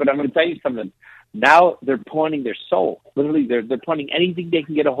hurting, but I'm going to tell you something. Now they're pawning their soul. Literally, they're pawning anything they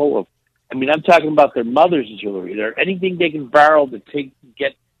can get a hold of. I mean, I'm talking about their mother's jewelry. They're anything they can borrow to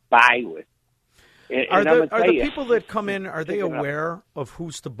get by with. Are the people that come in, are they aware of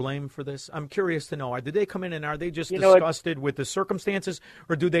who's to blame for this? I'm curious to know. Did they come in and are they just disgusted with the circumstances,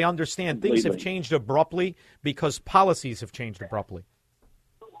 or do they understand things have changed abruptly because policies have changed abruptly?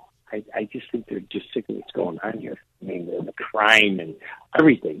 I just think they're just sick of what's going on here. I mean, the crime and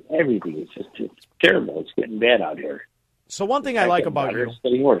everything is it's terrible. It's getting bad out here. So one thing I like about you, it's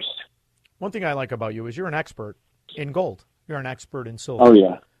getting worse. One thing I like about you is you're an expert in gold. You're an expert in silver. Oh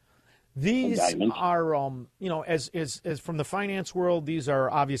yeah. These are, as from the finance world, these are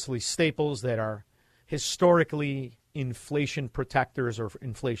obviously staples that are historically inflation protectors or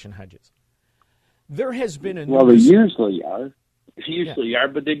inflation hedges. There has been a they usually are.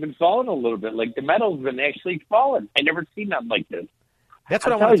 But they've been falling a little bit. Like the metal's been actually falling. I never seen nothing like this. That's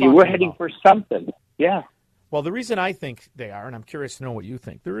what I want to tell you. We're heading for something. Yeah. Well, the reason I think they are, and I'm curious to know what you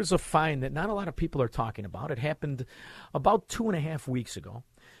think, there is a find that not a lot of people are talking about. It happened about 2.5 weeks ago,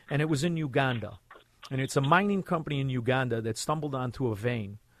 and it was in Uganda. And it's a mining company in Uganda that stumbled onto a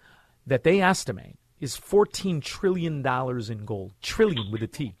vein that they estimate is $14 trillion in gold. Trillion with a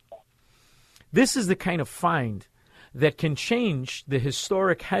T. This is the kind of find that can change the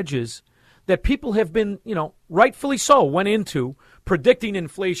historic hedges that people have been, rightfully so, went into predicting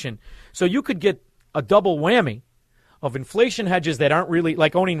inflation. So you could get a double whammy of inflation hedges that aren't really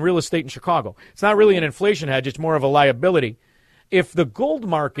like owning real estate in Chicago. It's not really an inflation hedge. It's more of a liability. If the gold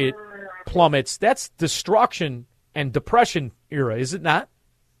market plummets, that's destruction and depression era, is it not?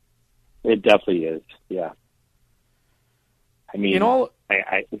 It definitely is, yeah. I mean,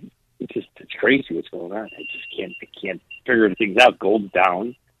 it's crazy what's going on. I can't figure things out. Gold's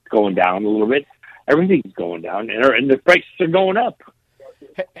down, going down a little bit. Everything's going down, and the prices are going up.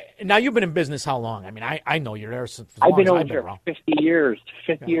 Now, you've been in business how long? I mean, I know you're there since I've been over here 50 years.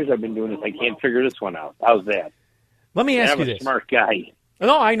 50 years I've been doing this. I can't figure this one out. How's that? Let me ask you this. I'm a smart guy.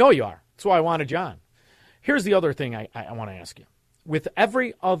 No, I know you are. That's why I wanted you on. Here's the other thing I want to ask you. With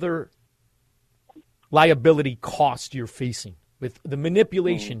every other liability cost you're facing, with the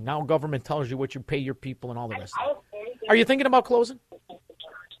manipulation, now government tells you what you pay your people and all the rest of it. Are you thinking about closing?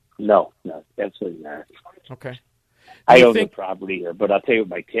 No, absolutely not. Okay. I own the property here, but I'll tell you,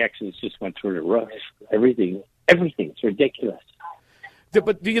 my taxes just went through the roof. Everything's ridiculous.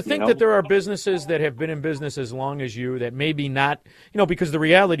 But do you think that there are businesses that have been in business as long as you that maybe not, because the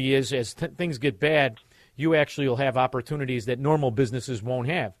reality is as things get bad, you actually will have opportunities that normal businesses won't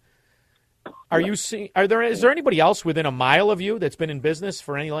have. Is there anybody else within a mile of you that's been in business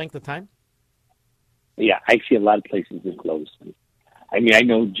for any length of time? Yeah, I see a lot of places that close. I mean, I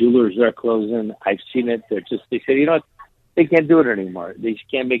know jewelers are closing. I've seen it. They say, they can't do it anymore. They just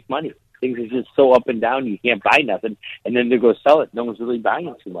can't make money. Things are just so up and down, you can't buy nothing. And then they go sell it. No one's really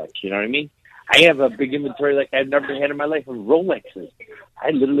buying too much. You know what I mean? I have a big inventory like I've never had in my life of Rolexes.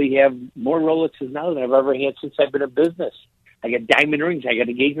 I literally have more Rolexes now than I've ever had since I've been in business. I got diamond rings. I got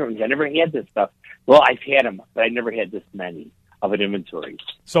engagement rings. I never had this stuff. Well, I've had them, but I never had this many of an inventory.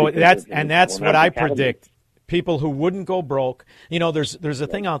 So that's what I predict. People who wouldn't go broke. There's a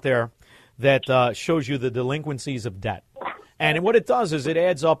thing out there that shows you the delinquencies of debt. And what it does is it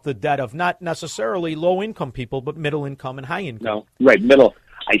adds up the debt of not necessarily low-income people, but middle-income and high-income. No, right, middle.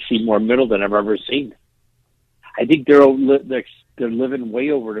 I see more middle than I've ever seen. I think they're living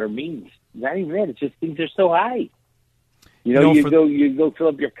way over their means. Not even that. It's just things are so high. You go fill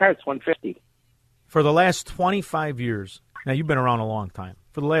up your car, it's $150. For the last 25 years, now you've been around a long time.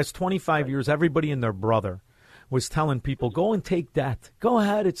 For the last 25 years, everybody and their brother was telling people, go and take debt. Go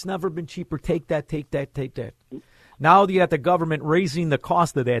ahead. It's never been cheaper. Take that, take that, take that. Now you got the government raising the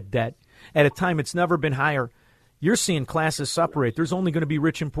cost of that debt at a time it's never been higher. You're seeing classes separate. There's only going to be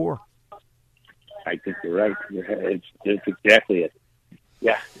rich and poor. I think you're right. It's exactly it.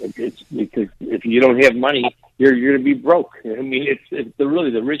 Yeah, it's because if you don't have money, you're going to be broke. I mean, it's the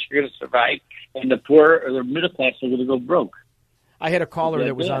rich are going to survive, and the poor or the middle class are going to go broke. I had a caller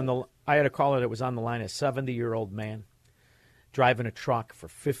that was on the line, a 70-year-old man driving a truck for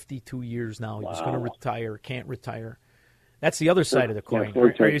 52 years now. He was going to retire, can't retire. That's the other side of the coin.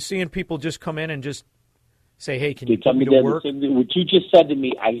 Are you seeing people just come in and just say, hey, can you put me to work? What you just said to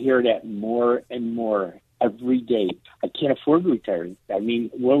me, I hear that more and more every day. I can't afford to retire. I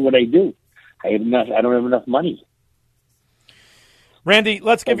mean, what would I do? I don't have enough money. Randy,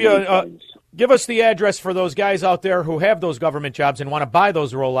 let's give us the address for those guys out there who have those government jobs and want to buy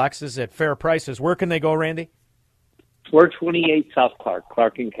those Rolexes at fair prices. Where can they go, Randy? 428 South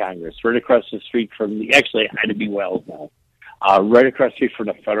Clark and Congress, right across the street from actually it had to be Wells now, right across the street from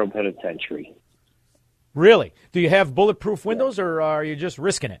the federal penitentiary. Really? Do you have bulletproof windows, or are you just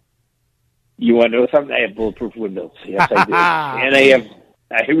risking it? You want to know something? I have bulletproof windows. Yes, I do. And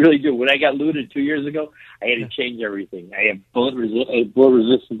I really do. When I got looted 2 years ago, I had to change everything. I have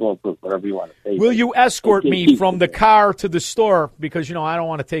bullet-resistant bulletproof, whatever you want to say. Will you escort me from the car to the store? Because, I don't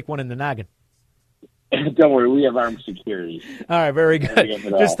want to take one in the noggin. Don't worry, we have armed security. All right, very good.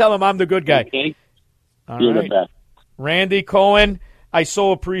 Just tell him I'm the good guy. Okay. All right. The best. Randy Cohen, I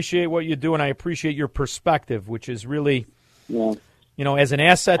so appreciate what you do, and I appreciate your perspective, which is really, as an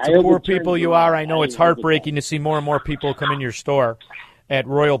asset to poor people you are, I know it's heartbreaking to see more and more people come in your store at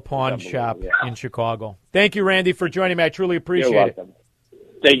Royal Pawn Shop in Chicago. Thank you, Randy, for joining me. I truly appreciate it. You're welcome.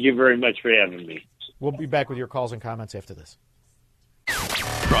 Thank you very much for having me. We'll be back with your calls and comments after this.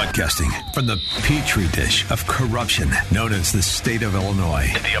 Broadcasting from the petri dish of corruption known as the state of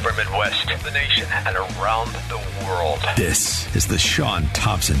Illinois. In the upper Midwest, the nation, and around the world. This is the Sean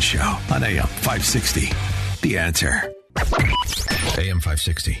Thompson Show on AM 560. The Answer. AM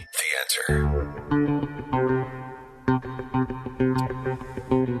 560. The Answer.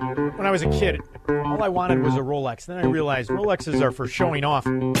 When I was a kid, all I wanted was a Rolex. Then I realized Rolexes are for showing off.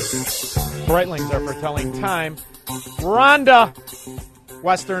 Breitlings are for telling time. Rhonda,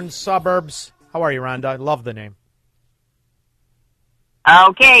 Western Suburbs. How are you, Rhonda? I love the name.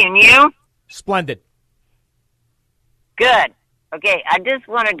 Okay, and you? Splendid. Good. Okay, I just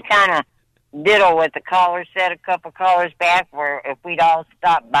wanted to kind of diddle what the caller said a couple callers back, where if we'd all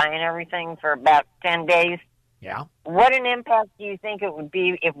stop buying everything for about 10 days. Yeah. What an impact do you think it would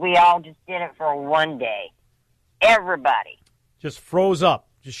be if we all just did it for one day? Everybody. Just froze up.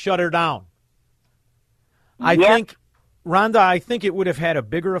 Just shut her down. I think, Rhonda, I think it would have had a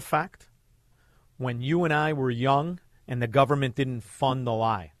bigger effect when you and I were young and the government didn't fund the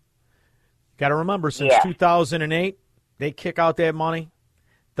lie. Got to remember, since 2008, they kick out that money.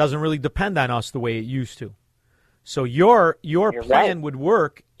 Doesn't really depend on us the way it used to. So your plan would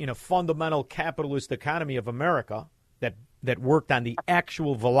work in a fundamental capitalist economy of America that worked on the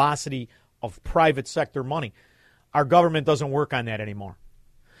actual velocity of private sector money. Our government doesn't work on that anymore.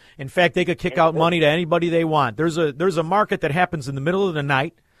 In fact, they could kick out money to anybody they want. There's a market that happens in the middle of the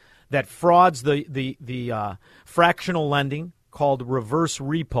night that frauds the fractional lending called reverse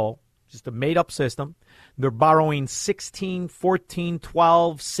repo, just a made-up system. They're borrowing 16, 14,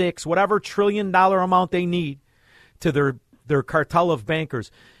 12, 6, whatever $1 trillion amount they need to their cartel of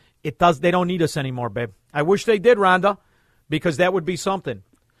bankers. They don't need us anymore, babe. I wish they did, Rhonda, because that would be something.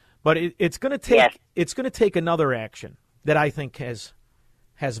 But it's going to take another action that I think has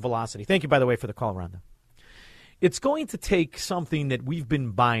has velocity. Thank you, by the way, for the call, Rhonda. It's going to take something that we've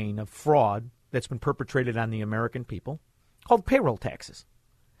been buying, a fraud that's been perpetrated on the American people, called payroll taxes.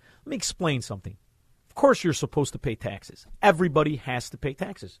 Let me explain something. Of course, you're supposed to pay taxes. Everybody has to pay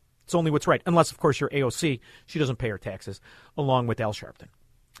taxes. It's only what's right. Unless, of course, you're AOC. She doesn't pay her taxes, along with Al Sharpton.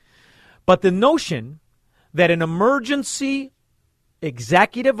 But the notion that an emergency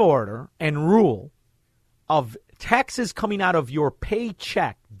executive order and rule of taxes coming out of your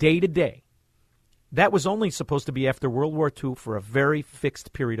paycheck day to day, that was only supposed to be after World War II for a very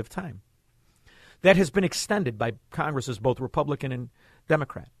fixed period of time. That has been extended by Congresses, both Republican and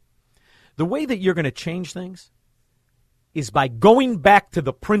Democrat. The way that you're going to change things is by going back to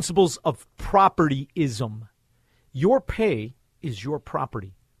the principles of propertyism. Your pay is your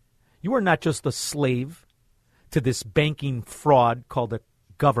property. You are not just a slave to this banking fraud called a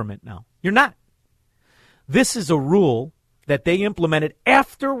government now. You're not. This is a rule that they implemented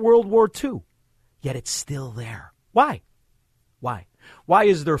after World War II, yet it's still there. Why? Why? Why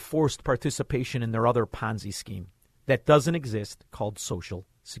is there forced participation in their other Ponzi scheme that doesn't exist called Social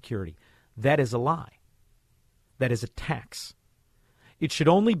Security? That is a lie. That is a tax. It should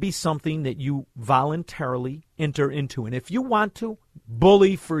only be something that you voluntarily enter into. And if you want to,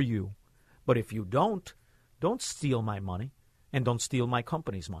 bully for you. But if you don't steal my money and don't steal my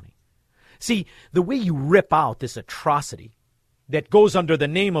company's money. See, the way you rip out this atrocity that goes under the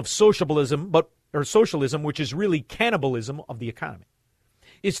name of socialism, which is really cannibalism of the economy,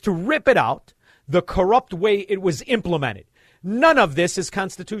 is to rip it out the corrupt way it was implemented. None of this is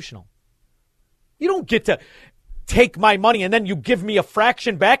constitutional. You don't get to take my money and then you give me a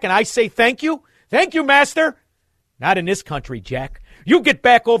fraction back and I say thank you. Thank you, master. Not in this country, Jack. You get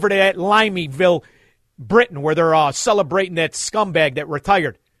back over to that Limeyville, Britain, where they're celebrating that scumbag that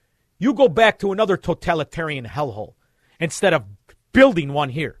retired. You go back to another totalitarian hellhole instead of building one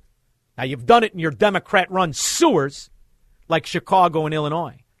here. Now, you've done it in your Democrat-run sewers like Chicago and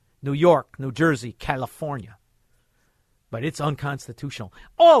Illinois, New York, New Jersey, California. But it's unconstitutional.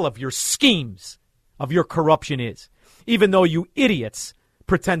 All of your schemes of your corruption is, even though you idiots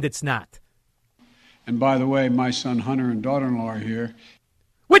pretend it's not. And by the way, my son Hunter and daughter-in-law are here.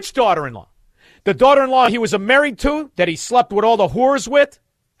 Which daughter-in-law? The daughter-in-law he was married to, that he slept with all the whores with,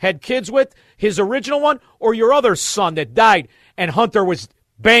 had kids with, his original one, or your other son that died and Hunter was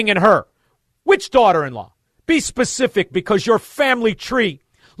banging her? Which daughter-in-law? Be specific, because your family tree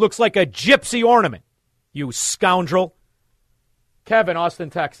looks like a gypsy ornament, you scoundrel. Kevin, Austin,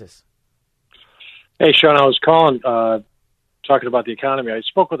 Texas. Hey, Sean, I was calling, talking about the economy. I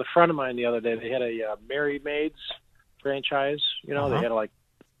spoke with a friend of mine the other day. They had a Merry Maids franchise. You know, They had like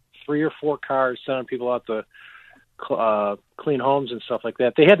 3 or 4 cars sending people out to clean homes and stuff like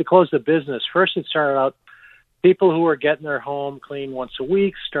that. They had to close the business. First, it started out people who were getting their home cleaned once a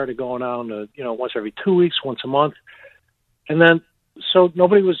week started going down to, once every 2 weeks, once a month. And then, so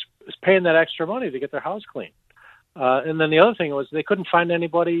nobody was paying that extra money to get their house cleaned. And then the other thing was they couldn't find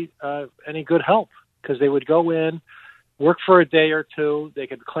anybody, any good help, because they would go in, work for a day or two. They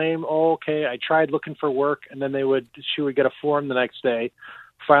could claim, okay, I tried looking for work, and then she would get a form the next day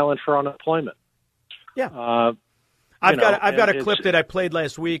filing for unemployment. Yeah. I've got a clip that I played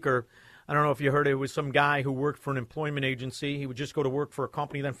last week, or I don't know if you heard it. It was some guy who worked for an employment agency. He would just go to work for a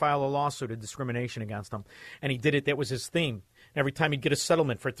company, then file a lawsuit of discrimination against them. And he did it. That was his theme. Every time he'd get a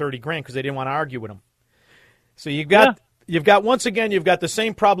settlement for $30,000 because they didn't want to argue with him. So you've got once again, you've got the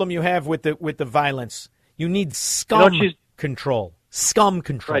same problem you have with the violence. You need scum control. Scum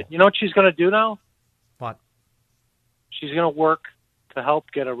control. Right. You know what she's going to do now? What? She's going to work to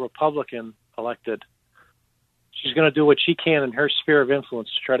help get a Republican elected. She's going to do what she can in her sphere of influence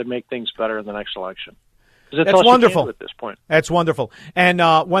to try to make things better in the next election. That's wonderful at this point. That's wonderful. And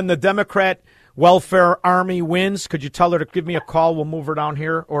when the Democrat welfare army wins, could you tell her to give me a call? We'll move her down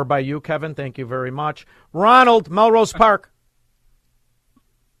here, or by you, Kevin. Thank you very much. Ronald, Melrose Park.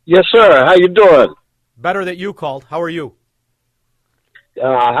 Yes, sir. How you doing? Better that you called. How are you?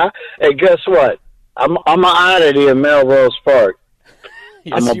 Hey, guess what? I'm an oddity in Melrose Park.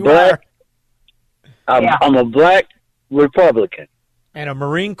 Yes, I'm a black Republican. And a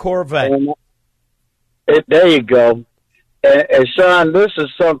Marine Corps vet. There you go. And Sean, this is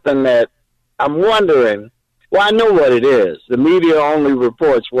something that I'm wondering. Well, I know what it is. The media only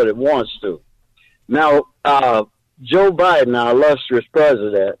reports what it wants to. Now, Joe Biden, our illustrious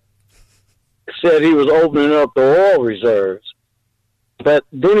president, said he was opening up the oil reserves. But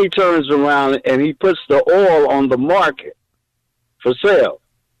then he turns around and he puts the oil on the market for sale.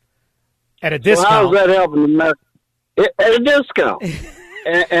 At a discount. So how's that helping America? At a discount.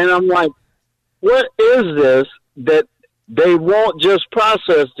 and I'm like, what is this that they won't just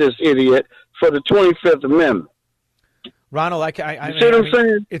process this idiot for the 25th Amendment. Ronald, see what I'm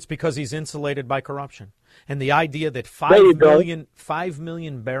saying? It's because he's insulated by corruption. And the idea that 5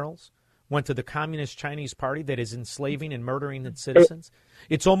 million barrels went to the Communist Chinese Party that is enslaving and murdering its citizens,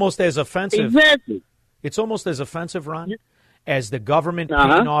 it's almost as offensive. Exactly. It's almost as offensive, Ron, as the government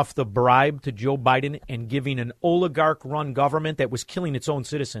paying off the bribe to Joe Biden and giving an oligarch-run government that was killing its own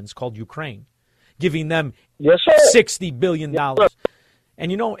citizens called Ukraine, giving them $60 billion. And,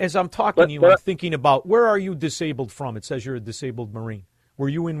 you know, as I'm talking to you, I'm thinking about, where are you disabled from? It says you're a disabled Marine. Were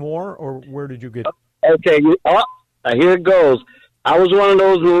you in war, or where did you get? Okay, here it goes. I was one of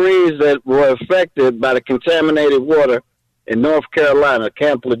those Marines that were affected by the contaminated water in North Carolina,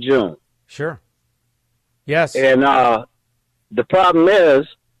 Camp Lejeune. Sure. Yes. And the problem is,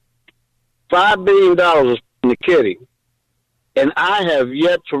 $5 billion was in the kitty, and I have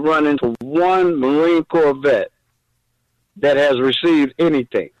yet to run into one Marine Corps vet that has received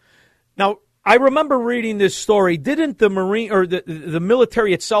anything. Now, I remember reading this story. Didn't the Marine or the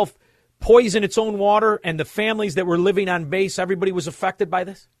military itself poison its own water, and the families that were living on base, everybody was affected by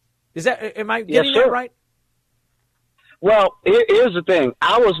this? Is that, am I getting that right? Well, here's the thing.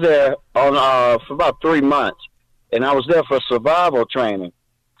 I was there for about 3 months, and I was there for survival training.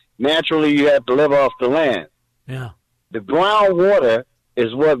 Naturally, you have to live off the land. Yeah. The groundwater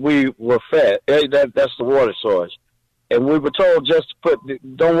is what we were fed. That's the water source. And we were told just to put,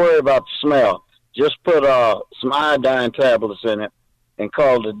 don't worry about the smell. Just put some iodine tablets in it and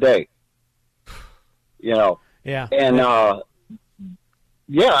call it a day. You know. Yeah. And, I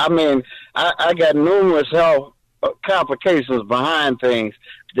mean, I got numerous health complications behind things.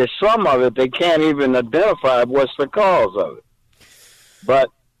 There's some of it they can't even identify what's the cause of it. But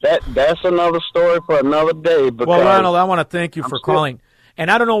that's another story for another day. Well, Ronald, I want to thank you for calling. And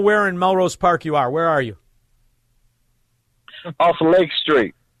I don't know where in Melrose Park you are. Where are you? Off of Lake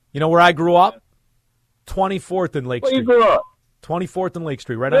Street. You know where I grew up? 24th and Lake Street. Where you grew up? 24th and Lake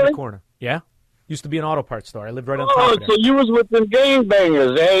Street, right on the corner. Yeah? Used to be an auto parts store. I lived right on top of it. So you was with them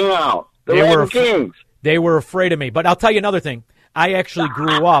gangbangers hanging out. They were Kings. They were afraid of me. But I'll tell you another thing. I actually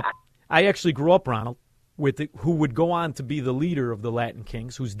grew up, Ronald, with who would go on to be the leader of the Latin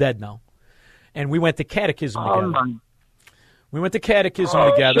Kings, who's dead now. And we went to catechism together. We went to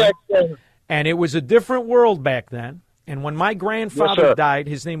catechism together. And it was a different world back then. And when my grandfather died,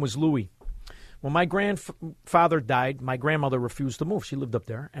 his name was Louis. When my grandfather died, my grandmother refused to move. She lived up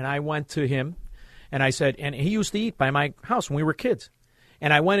there. And I went to him, and I said, and he used to eat by my house when we were kids.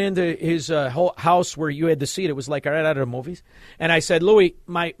 And I went into his whole house where you had to see it. It was like right out of the movies. And I said, Louis,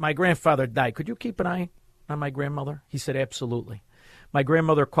 my grandfather died. Could you keep an eye on my grandmother? He said, absolutely. My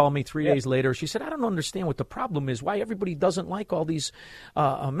grandmother called me 3 days later. She said, I don't understand what the problem is, why everybody doesn't like all these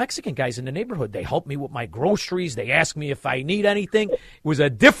Mexican guys in the neighborhood. They help me with my groceries. They ask me if I need anything. It was a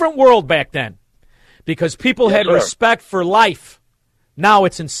different world back then because people had respect for life. Now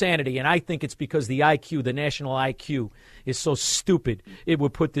it's insanity, and I think it's because the IQ, the national IQ, is so stupid. It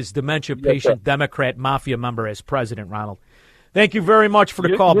would put this dementia patient Democrat mafia member as president, Ronald. Thank you very much for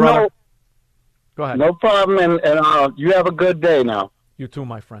the call, brother. Go ahead. No problem, and you have a good day now. You too,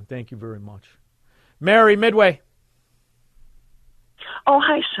 my friend. Thank you very much. Mary, Midway. Oh,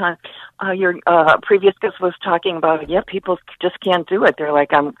 hi, Sean. Your previous guest was talking about, people just can't do it. They're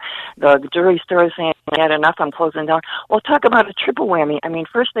like, the jewelry store is saying, I had enough, I'm closing down. Well, talk about a triple whammy. I mean,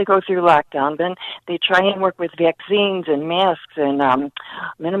 first they go through lockdown, then they try and work with vaccines and masks and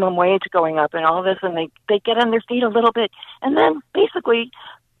minimum wage going up and all this, and they get on their feet a little bit. And then basically,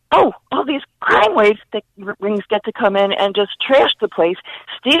 all these crime waves that rings get to come in and just trash the place,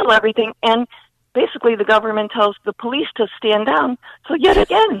 steal everything, and basically the government tells the police to stand down. So yet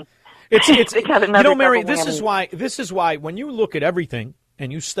again, it's they got another Mary, double whammy. this is why when you look at everything and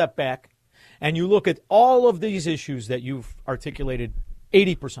you step back and you look at all of these issues that you've articulated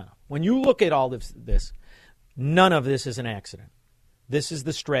 80% of, when you look at all of this, none of this is an accident. This is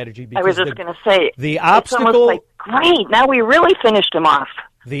the strategy. I was just going to say, the obstacle. It's almost like, great, now we really finished him off.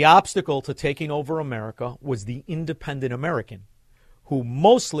 The obstacle to taking over America was the independent American, who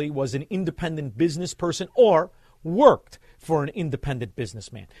mostly was an independent business person or worked for an independent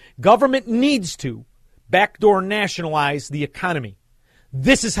businessman. Government needs to backdoor nationalize the economy.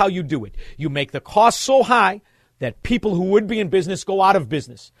 This is how you do it. You make the cost so high that people who would be in business go out of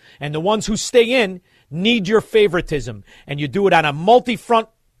business. And the ones who stay in need your favoritism. And you do it on a multi-front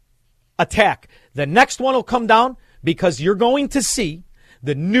attack. The next one will come down because you're going to see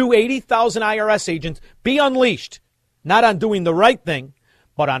the new 80,000 IRS agents be unleashed, not on doing the right thing,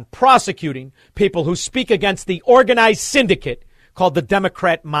 but on prosecuting people who speak against the organized syndicate called the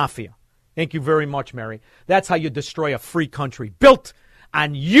Democrat Mafia. Thank you very much, Mary. That's how you destroy a free country built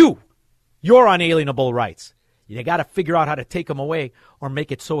on your unalienable rights. You got to figure out how to take them away or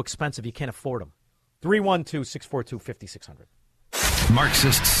make it so expensive you can't afford them. 312-642-5600.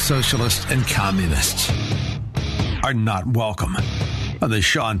 Marxists, socialists, and communists are not welcome on the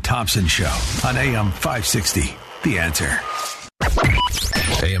Sean Thompson Show on AM 560. The Answer.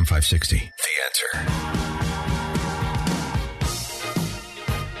 AM 560. The Answer.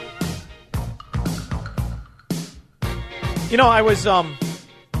 You know, I was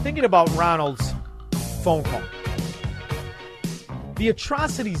thinking about Ronald's phone call. The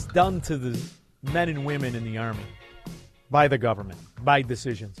atrocities done to the men and women in the Army by the government, by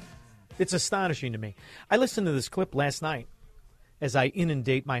decisions. It's astonishing to me. I listened to this clip last night as I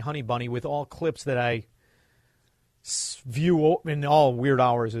inundate my honey bunny with all clips that I view in all weird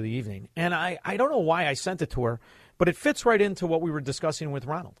hours of the evening. And I don't know why I sent it to her, but it fits right into what we were discussing with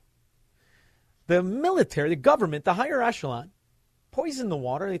Ronald. The military, the government, the higher echelon, poisoned the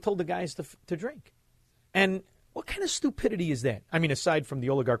water they told the guys to drink. And what kind of stupidity is that? I mean, aside from the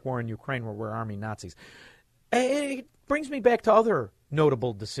oligarch war in Ukraine where we're arming Nazis. It brings me back to other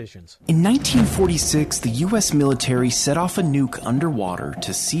notable decisions. In 1946, the U.S. military set off a nuke underwater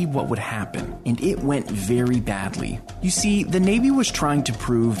to see what would happen, and it went very badly. You see, the Navy was trying to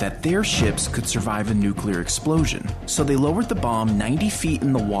prove that their ships could survive a nuclear explosion, so they lowered the bomb 90 feet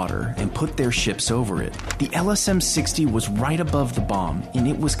in the water and put their ships over it. The LSM-60 was right above the bomb, and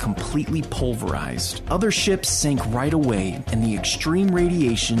it was completely pulverized. Other ships sank right away, and the extreme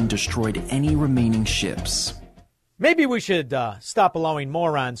radiation destroyed any remaining ships. Maybe we should stop allowing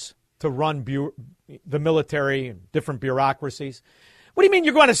morons to run the military and different bureaucracies. What do you mean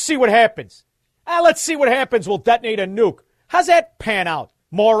you're going to see what happens? Let's see what happens. We'll detonate a nuke. How's that pan out?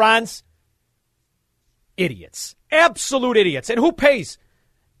 Morons? Idiots. Absolute idiots. And who pays?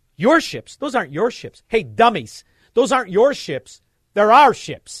 Your ships. Those aren't your ships. Hey, dummies. Those aren't your ships. They're our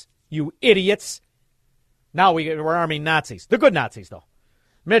ships. You idiots. Now we're arming Nazis. The good Nazis, though.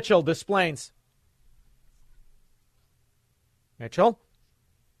 Mitchell, Des Plaines. Mitchell?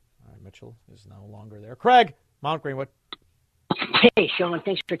 All right, Mitchell is no longer there. Craig, Mount Greenwood. Hey, Sean,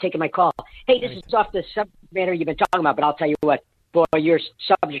 thanks for taking my call. Hey, this is off the subject matter you've been talking about, but I'll tell you what. Boy, your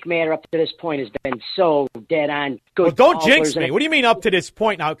subject matter up to this point has been so dead on. Good. Well, don't jinx me. What do you mean up to this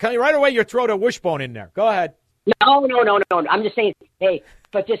point now? Right away you throw the wishbone in there. Go ahead. No. I'm just saying, hey,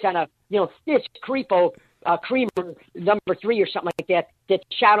 put this on this creepo, Creamer number 3 or something like that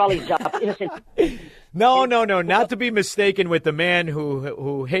shot all these innocent. No, not to be mistaken with the man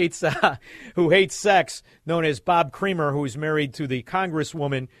who hates sex, known as Bob Creamer, who's married to the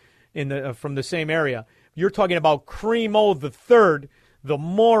congresswoman from the same area. You're talking about Cremo III, the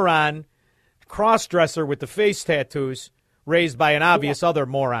moron cross-dresser with the face tattoos, raised by an obvious other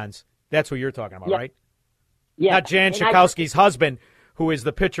morons. That's who you're talking about, right? Yeah. Not Jan Schakowsky's husband, who is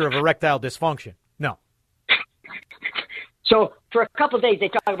the picture of erectile dysfunction. No. So for a couple of days, they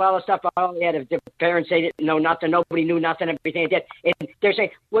talk about all the stuff. All they had the parents say didn't know nothing, nobody knew nothing, everything like that. And they're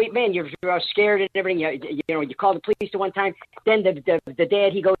saying, "Wait, man, you're scared and everything. You call the police to one time. Then the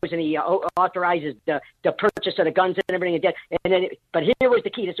dad, he goes and he authorizes the purchase of the guns and everything like that. And then, but here was the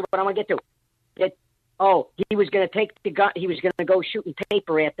key. This is what I want to get to. He was going to take the gun. He was going to go shooting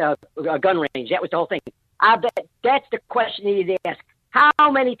paper at the gun range. That was the whole thing. I bet that's the question you need to ask.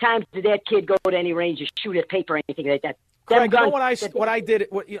 How many times did that kid go to any range and shoot at paper or anything like that? Craig, you know what I did?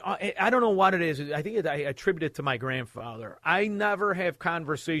 I don't know what it is. I think I attribute it to my grandfather. I never have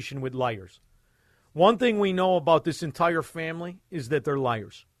conversation with liars. One thing we know about this entire family is that they're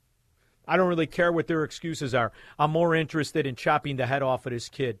liars. I don't really care what their excuses are. I'm more interested in chopping the head off of this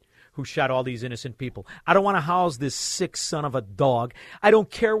kid who shot all these innocent people. I don't want to house this sick son of a dog. I don't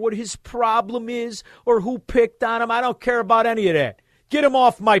care what his problem is or who picked on him. I don't care about any of that. Get him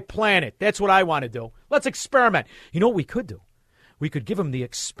off my planet. That's what I want to do. Let's experiment. You know what we could do? We could give him the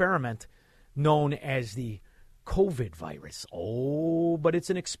experiment known as the COVID virus. Oh, but it's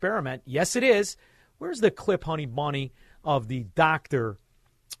an experiment. Yes, it is. Where's the clip, honey bunny, of the doctor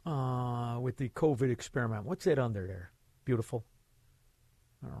with the COVID experiment? What's that under there? Beautiful.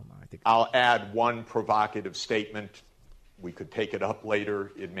 I don't know. I'll add one provocative statement. We could take it up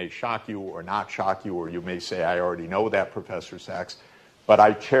later. It may shock you or not shock you, or you may say, I already know that, Professor Sachs. But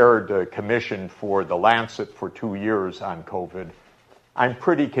I chaired a commission for The Lancet for 2 years on COVID. I'm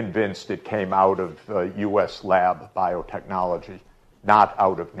pretty convinced it came out of U.S. lab biotechnology, not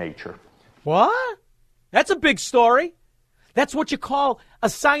out of nature. What? That's a big story. That's what you call a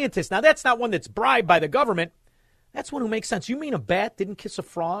scientist. Now, that's not one that's bribed by the government. That's one who makes sense. You mean a bat didn't kiss a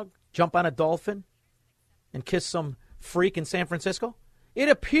frog, jump on a dolphin, and kiss some freak in San Francisco? It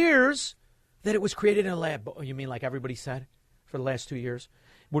appears that it was created in a lab. Oh, you mean like everybody said for the last 2 years?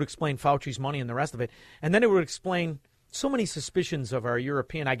 It would explain Fauci's money and the rest of it. And then it would explain so many suspicions of our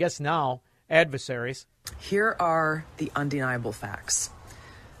European, I guess now, adversaries. Here are the undeniable facts.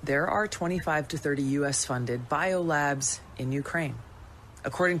 There are 25 to 30 U.S.-funded biolabs in Ukraine.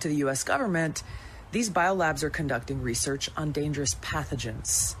 According to the U.S. government, these biolabs are conducting research on dangerous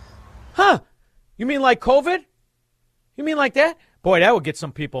pathogens. Huh? You mean like COVID? You mean like that? Boy, that would get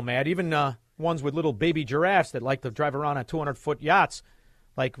some people mad. Even ones with little baby giraffes that like to drive around on 200-foot yachts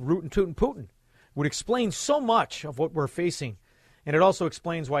like Rootin' Tootin' Putin would explain so much of what we're facing. And it also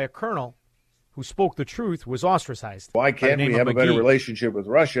explains why a colonel who spoke the truth was ostracized. Why can't we have a better relationship with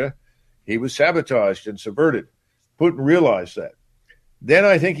Russia? He was sabotaged and subverted. Putin realized that. Then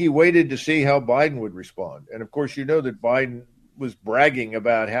I think he waited to see how Biden would respond. And, of course, you know that Biden was bragging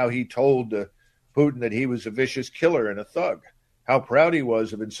about how he told Putin that he was a vicious killer and a thug, how proud he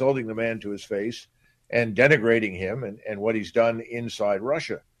was of insulting the man to his face and denigrating him and what he's done inside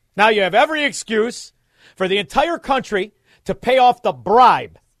Russia. Now you have every excuse for the entire country to pay off the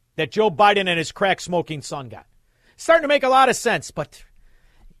bribe that Joe Biden and his crack-smoking son got. Starting to make a lot of sense, but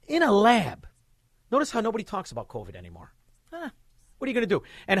in a lab. Notice how nobody talks about COVID anymore. What are you going to do?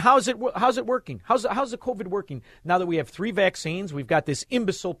 And how's it working? How's the COVID working? Now that we have 3 vaccines, we've got this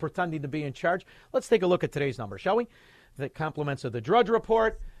imbecile pretending to be in charge. Let's take a look at today's number, shall we? The compliments of the Drudge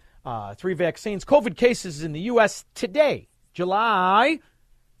Report. 3 vaccines. COVID cases in the U.S. today, July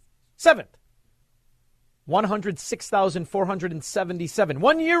 7th. 106,477.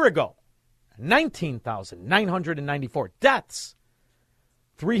 1 year ago, 19,994 deaths.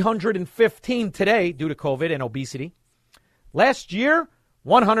 315 today due to COVID and obesity. Last year,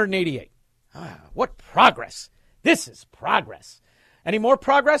 188. What progress. This is progress. Any more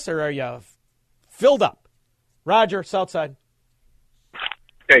progress, or are you filled up? Roger, Southside.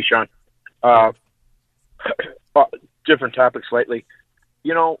 Hey, Sean. Different topic slightly.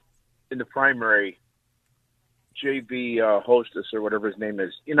 You know, in the primary, JB Hostess or whatever his name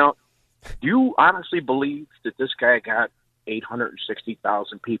is, you know, do you honestly believe that this guy got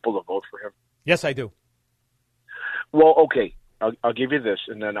 860,000 people to vote for him? Yes, I do. Well, okay, I'll give you this,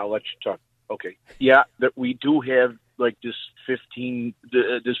 and then I'll let you talk. Okay, yeah, that we do have like this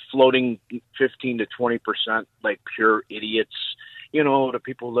floating 15 to 20%, like pure idiots. You know, the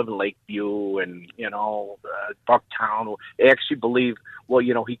people who live in Lakeview and Bucktown actually believe, well,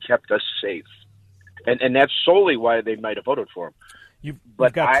 you know, he kept us safe, and that's solely why they might have voted for him. You've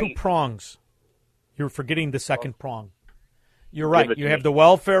got 2 prongs. You're forgetting the second prong. You're right. You have the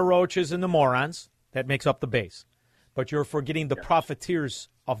welfare roaches and the morons. That makes up the base. But you're forgetting the profiteers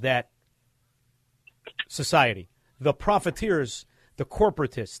of that society. The profiteers, the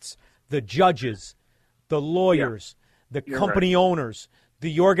corporatists, the judges, the lawyers, the company owners,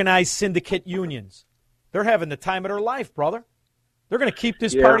 the organized syndicate unions. They're having the time of their life, brother. They're going to keep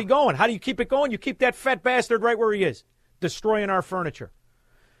this party going. How do you keep it going? You keep that fat bastard right where he is, destroying our furniture.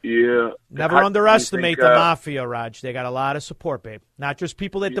 Yeah. Never underestimate the mafia, Raj. They got a lot of support, babe. Not just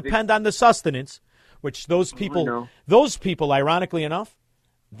people that depend on the sustenance, which those people, ironically enough,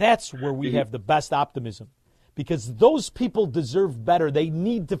 that's where we have the best optimism. Because those people deserve better. They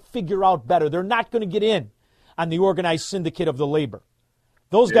need to figure out better. They're not going to get in on the organized syndicate of the labor.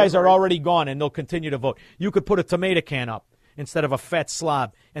 Those guys are already gone, and they'll continue to vote. You could put a tomato can up instead of a fat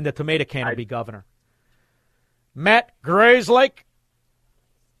slob, and the tomato can will be governor. Matt Grayslake.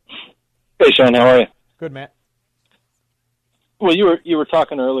 Hey, Sean, how are you? Good, Matt. Well, you were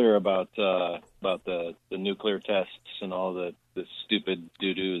talking earlier about the nuclear tests and all the stupid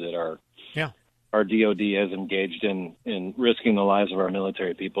doo-doo that our DOD has engaged in risking the lives of our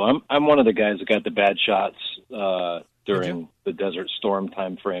military people. I'm one of the guys that got the bad shots during the Desert Storm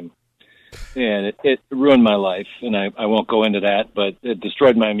time frame, and it ruined my life. And I won't go into that, but it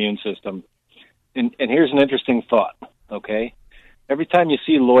destroyed my immune system. And here's an interesting thought. Okay. Every time you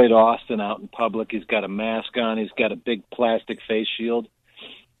see Lloyd Austin out in public, he's got a mask on, he's got a big plastic face shield.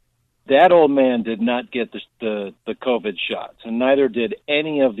 That old man did not get the COVID shots, and neither did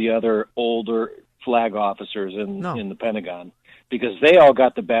any of the other older flag officers in the Pentagon, because they all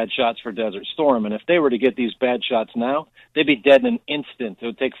got the bad shots for Desert Storm. And if they were to get these bad shots now, they'd be dead in an instant. It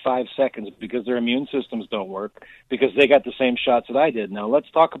would take 5 seconds because their immune systems don't work, because they got the same shots that I did. Now,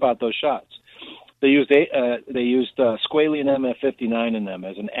 let's talk about those shots. They used squalene MF59 in them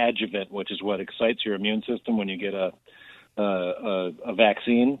as an adjuvant, which is what excites your immune system when you get a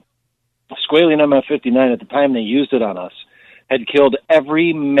vaccine. Squalene MF59, at the time they used it on us, had killed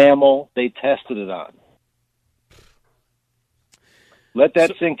every mammal they tested it on. Let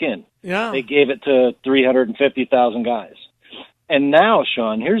that sink in. Yeah. They gave it to 350,000 guys. And now,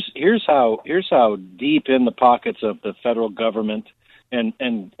 Sean, here's how deep in the pockets of the federal government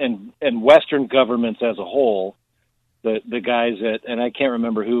and Western governments as a whole, the guys and I can't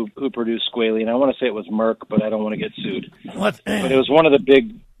remember who produced squalene. I want to say it was Merck, but I don't want to get sued. But it was one of the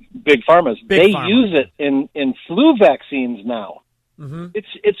big pharmas. They use it in flu vaccines now. Mm-hmm.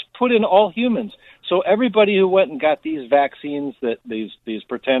 It's put in all humans. So everybody who went and got these vaccines, these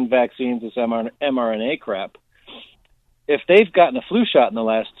pretend vaccines, this mRNA crap, if they've gotten a flu shot in the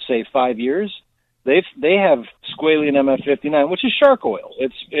last, say, 5 years, they have squalene MF59, which is shark oil.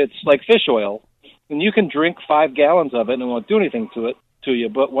 It's like fish oil, and you can drink 5 gallons of it and it won't do anything to you.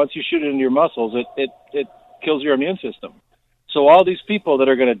 But once you shoot it into your muscles, it kills your immune system. So all these people that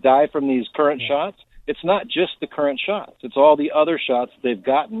are going to die from these current shots, it's not just the current shots. It's all the other shots they've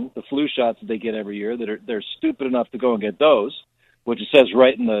gotten, the flu shots that they get every year. They're stupid enough to go and get those, which it says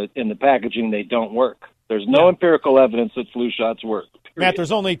right in the packaging they don't work. There's no empirical evidence that flu shots work. Period. Matt,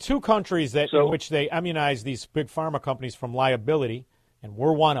 there's only 2 countries in which they immunize these big pharma companies from liability, and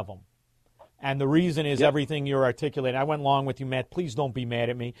we're one of them. And the reason is everything you're articulating. I went along with you, Matt. Please don't be mad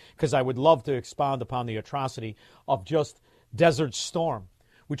at me, because I would love to expound upon the atrocity of just Desert Storm,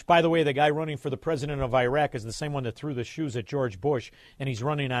 which, by the way, the guy running for the president of Iraq is the same one that threw the shoes at George Bush, and he's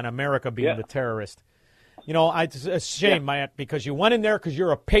running on America being the terrorist. You know, it's a shame, Matt, because you went in there because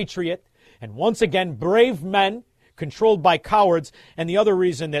you're a patriot. And once again, brave men controlled by cowards. And the other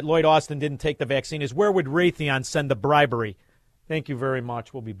reason that Lloyd Austin didn't take the vaccine is where would Raytheon send the bribery? Thank you very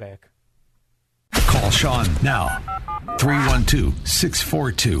much. We'll be back. Call Sean now.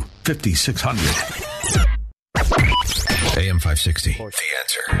 312-642-5600. AM 560. The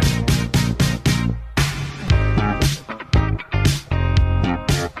Answer.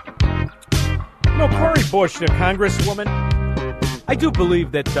 You know, Cori Bush, the congresswoman, I do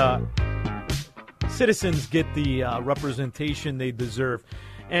believe that citizens get the representation they deserve.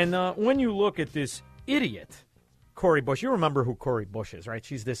 And when you look at this idiot, Cori Bush, you remember who Cori Bush is, right?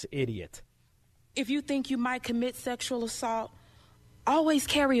 She's this idiot. If you think you might commit sexual assault, always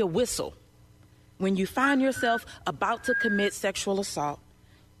carry a whistle. When you find yourself about to commit sexual assault,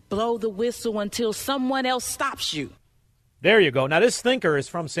 blow the whistle until someone else stops you. There you go. Now, this thinker is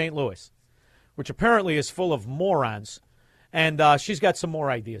from St. Louis, which apparently is full of morons. And she's got some more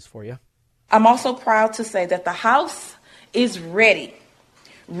ideas for you. I'm also proud to say that the House is ready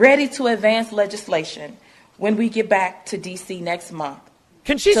to advance legislation when we get back to D.C. next month.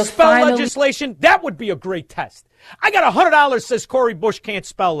 Can she spell legislation? That would be a great test. I got $100 says Cori Bush can't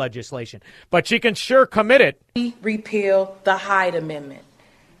spell legislation, but she can sure commit it. Repeal the Hyde Amendment.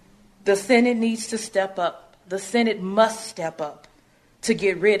 The Senate needs to step up. The Senate must step up to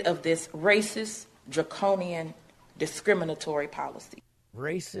get rid of this racist, draconian, discriminatory policy.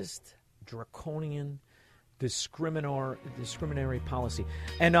 Racist, draconian, discriminatory policy.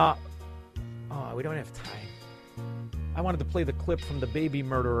 And we don't have time. I wanted to play the clip from the baby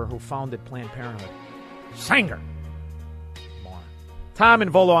murderer who founded Planned Parenthood. Sanger. More. Tom and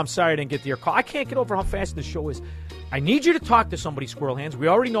Volo, I'm sorry I didn't get to your call. I can't get over how fast this show is. I need you to talk to somebody, Squirrel Hands. We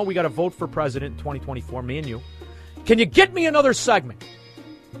already know we got to vote for president in 2024, me and you. Can you get me another segment?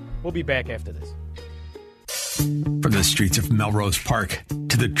 We'll be back after this. From the streets of Melrose Park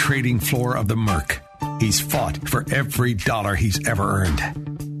to the trading floor of the Merc, he's fought for every dollar he's ever earned.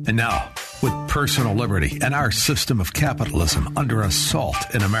 And now, with personal liberty and our system of capitalism under assault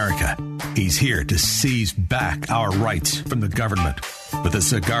in America, he's here to seize back our rights from the government. With a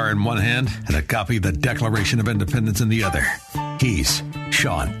cigar in one hand and a copy of the Declaration of Independence in the other, he's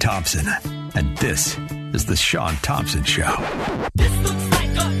Sean Thompson. And this is the Sean Thompson Show. This looks like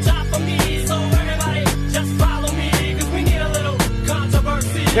a job for me, so everybody just follow me, 'cause we need a little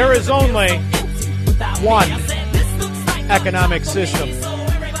controversy. There is only one economic system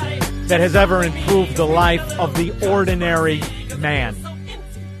that has ever improved the life of the ordinary man.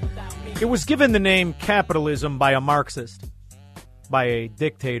 It was given the name capitalism by a Marxist, by a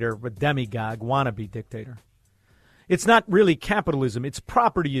dictator, a demagogue, wannabe dictator. It's not really capitalism, it's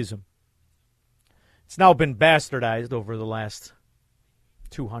propertyism. It's now been bastardized over the last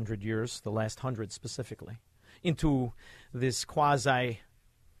 200 years, the last 100 specifically, into this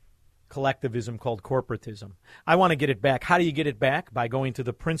quasi-collectivism called corporatism. I want to get it back. How do you get it back? By going to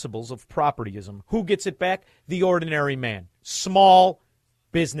the principles of propertyism. Who gets it back? The ordinary man. Small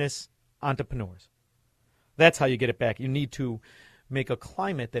business entrepreneurs. That's how you get it back. You need to make a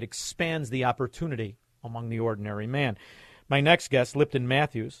climate that expands the opportunity among the ordinary man. My next guest, Lipton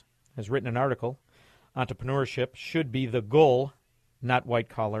Matthews, has written an article, Entrepreneurship Should Be the Goal, Not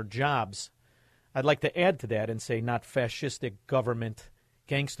White-Collar Jobs. I'd like to add to that and say not fascistic government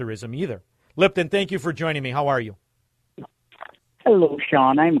gangsterism either. Lipton, thank you for joining me. How are you? Hello,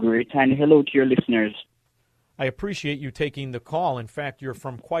 Sean. I'm great, and hello to your listeners. I appreciate you taking the call. In fact, you're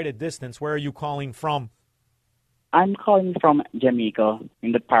from quite a distance. Where are you calling from? I'm calling from Jamaica,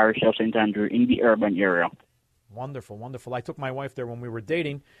 in the parish of St. Andrew, in the urban area. Wonderful, wonderful. I took my wife there when we were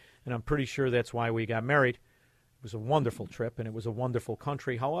dating, and I'm pretty sure that's why we got married. It was a wonderful trip, and it was a wonderful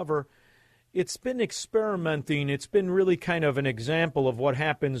country. However, it's been experimenting. It's been really kind of an example of what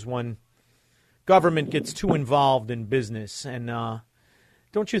happens when government gets too involved in business. And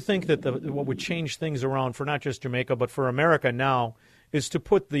don't you think that what would change things around for not just Jamaica, but for America now, is to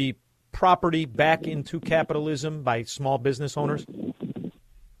put the property back into capitalism by small business owners?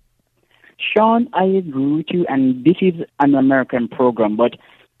 Sean, I agree with you, and this is an American program, but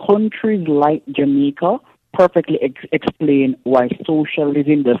countries like Jamaica perfectly explain why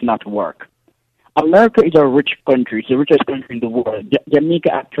socialism does not work. America is a rich country. It's the richest country in the world.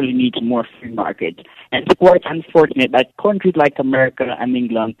 Jamaica actually needs more free market. And it's quite unfortunate that countries like America and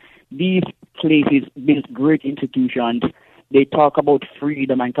England, these places build great institutions. They talk about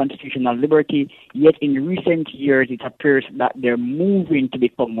freedom and constitutional liberty, yet in recent years it appears that they're moving to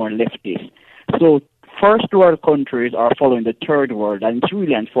become more leftist. So first world countries are following the third world, and it's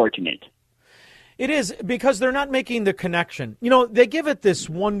really unfortunate. It is, because they're not making the connection. You know, they give it this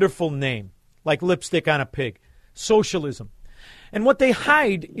wonderful name, like lipstick on a pig, socialism. And what they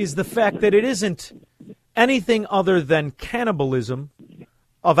hide is the fact that it isn't anything other than cannibalism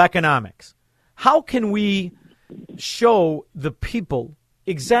of economics. How can we show the people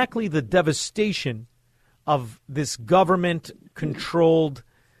exactly the devastation of this government-controlled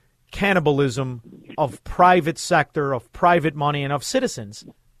cannibalism of private sector, of private money, and of citizens?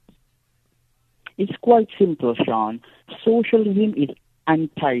 It's quite simple, Sean. Socialism is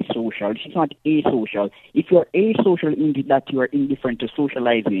anti-social. It's not asocial. If you're asocial, in that you are indifferent to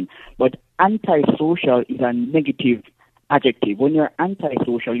socializing. But anti-social is a negative adjective. When you're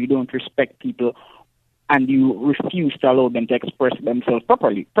anti-social, you don't respect people and you refuse to allow them to express themselves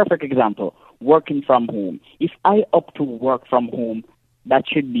properly. Perfect example, working from home. If I opt to work from home, that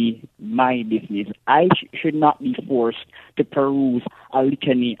should be my business. I should not be forced to peruse a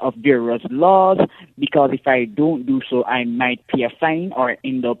litany of various laws, because if I don't do so, I might pay a fine or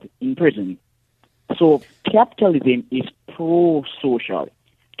end up in prison. So capitalism is pro-social.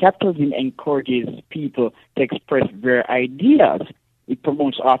 Capitalism encourages people to express their ideas. It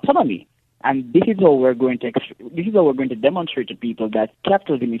promotes autonomy. And this is how we're going to demonstrate to people that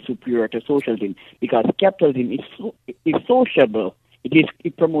capitalism is superior to socialism, because capitalism is sociable.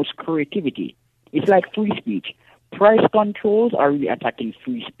 It promotes creativity. It's like free speech. Price controls are really attacking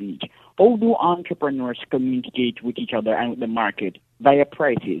free speech. How do entrepreneurs communicate with each other and with the market? Via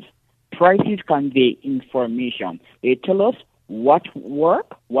prices. Prices convey information. They tell us what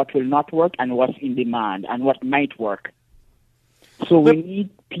work, what will not work, and what's in demand, and what might work. So we need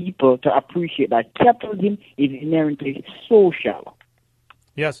people to appreciate that capitalism is inherently social.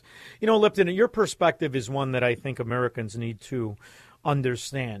 Yes. You know, Lipton, your perspective is one that I think Americans need to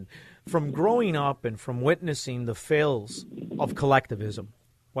understand. From growing up and from witnessing the fails of collectivism,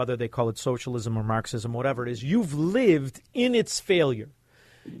 whether they call it socialism or Marxism, whatever it is, you've lived in its failure.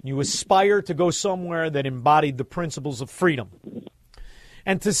 You aspire to go somewhere that embodied the principles of freedom.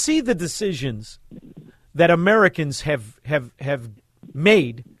 And to see the decisions that Americans have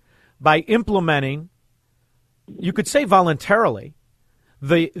made by implementing, you could say voluntarily,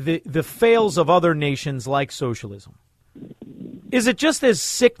 the fails of other nations like socialism. Is it just as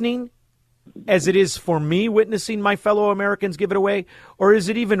sickening as it is for me witnessing my fellow Americans give it away? Or is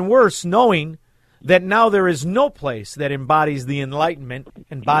it even worse knowing that now there is no place that embodies the Enlightenment,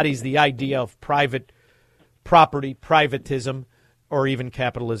 embodies the idea of private property, privatism, or even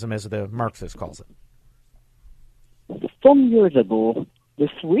capitalism as the Marxist calls it? Some years ago, the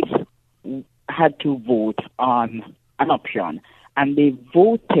Swiss had to vote on an option, and they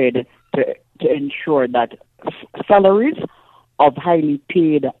voted to ensure that salaries of highly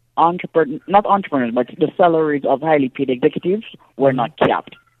paid not entrepreneurs, but the salaries of highly paid executives were not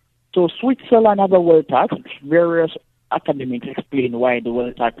capped. So Switzerland has a wealth tax. Various academics explain why the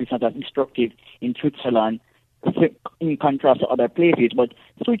wealth tax is not as destructive in Switzerland in contrast to other places. But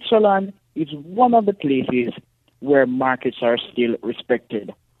Switzerland is one of the places where markets are still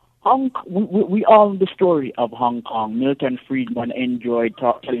respected. We all know the story of Hong Kong. Milton Friedman enjoyed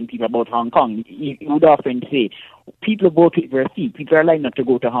telling people about Hong Kong. He would often say, people vote with their feet. People are lining up to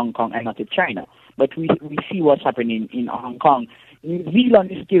go to Hong Kong and not to China. But we see what's happening in Hong Kong. New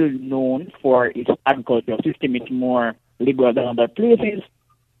Zealand is still known for its agricultural system. It's more liberal than other places.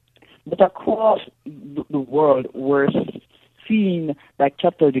 But across the world, we're seeing that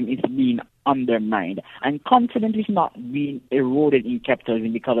capitalism is being undermined. And confidence is not being eroded in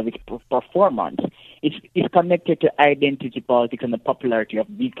capitalism because of its performance. It's connected to identity politics and the popularity of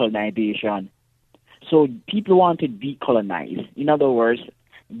decolonization. So people want to decolonize. In other words,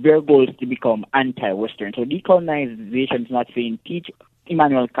 their goal is to become anti-Western. So decolonization is not saying teach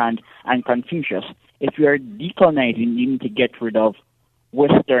Immanuel Kant and Confucius. If you are decolonizing, you need to get rid of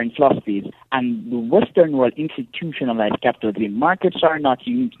Western philosophies. And the Western world institutionalized capitalism. Markets are not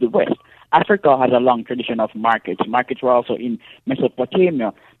unique to the West. Africa has a long tradition of markets. Markets were also in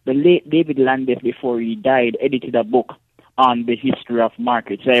Mesopotamia. The late David Landis, before he died, edited a book on the history of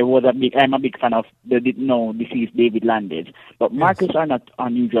markets. I'm a big fan of the deceased David Landis. But markets are not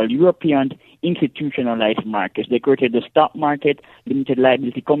unusual. Europeans institutionalized markets. They created the stock market, limited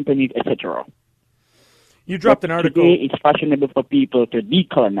liability companies, etc. You dropped an article. Today, it's fashionable for people to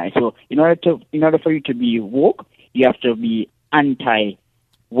decolonize. So, in order for you to be woke, you have to be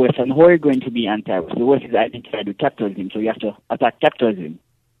anti-West. And how are you going to be anti-West? The West is identified with capitalism, so you have to attack capitalism.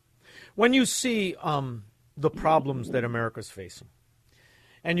 When you see the problems that America's facing,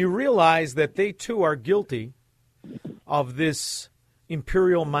 and you realize that they too are guilty of this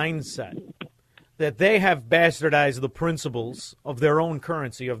imperial mindset, that they have bastardized the principles of their own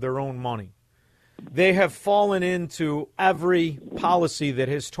currency, of their own money. They have fallen into every policy that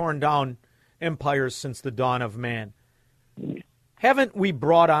has torn down empires since the dawn of man. Haven't we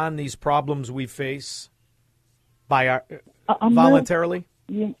brought on these problems we face by our voluntarily?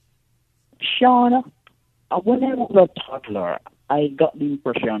 Sean, when I was a toddler, I got the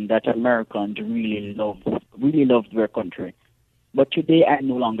impression that Americans really loved their country. But today, I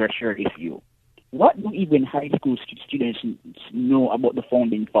no longer share this view. What do even high school students know about the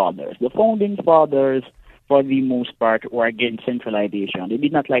Founding Fathers? The Founding Fathers, for the most part, were against centralization. They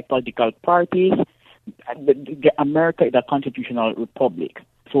did not like political parties. America is a constitutional republic.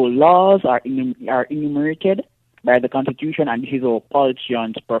 So laws are enumerated by the Constitution, and this is how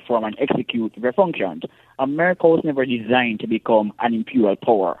politicians perform and execute their functions. America was never designed to become an imperial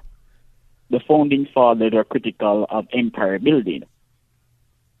power. The Founding Fathers are critical of empire building.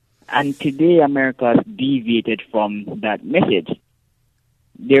 And today, America has deviated from that message.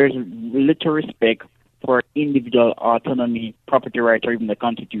 There's little respect for individual autonomy, property rights, or even the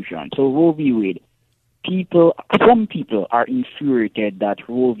Constitution. So Roe v. Wade, some people are infuriated that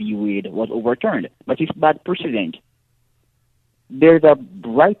Roe v. Wade was overturned, but it's bad precedent. There's a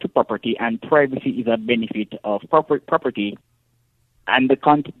right to property, and privacy is a benefit of property, and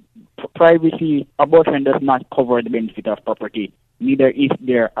privacy, abortion does not cover the benefit of property. Neither is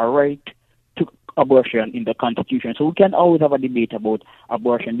there a right to abortion in the Constitution. So we can always have a debate about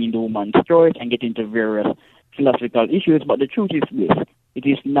abortion being the woman's choice and get into various philosophical issues, but the truth is this: it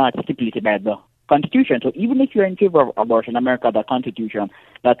is not stipulated by the Constitution. So even if you're in favor of abortion, America has a Constitution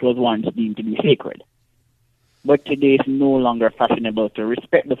that was once deemed to be sacred. But today it's no longer fashionable to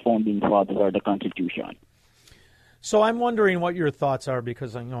respect the Founding Fathers or the Constitution. So I'm wondering what your thoughts are,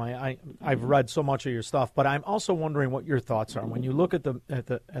 because I've read so much of your stuff, but I'm also wondering what your thoughts are when you look at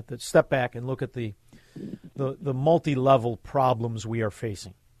the step back and look at the multi-level problems we are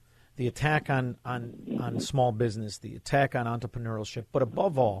facing. The attack on small business, the attack on entrepreneurship, but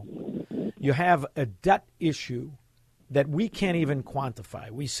above all, you have a debt issue that we can't even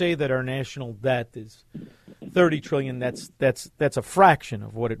quantify. We say that our national debt is $30 trillion. That's a fraction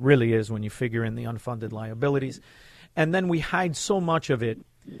of what it really is when you figure in the unfunded liabilities. And then we hide so much of it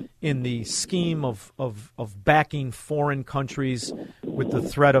in the scheme of backing foreign countries with the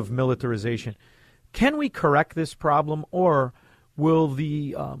threat of militarization. Can we correct this problem, or will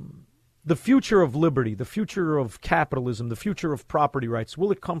the future of liberty, the future of capitalism, the future of property rights,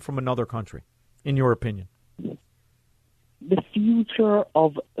 will it come from another country, in your opinion? The future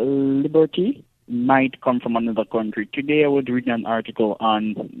of liberty might come from another country. Today I was reading an article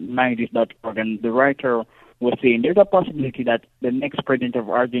on Mises.org, and the writer was saying there's a possibility that the next president of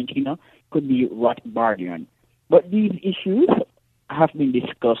Argentina could be Rothbardian. But these issues have been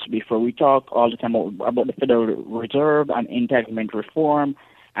discussed before. We talk all the time about the Federal Reserve and entitlement reform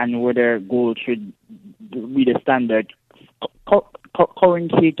and whether gold should be the standard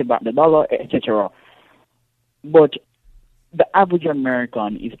currency to back the dollar, etc. But the average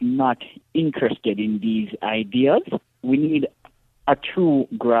American is not interested in these ideas. We need a true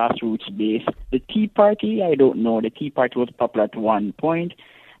grassroots base. The Tea Party, I don't know. The Tea Party was popular at one point,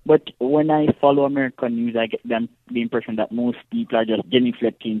 but when I follow American news, I get the impression that most people are just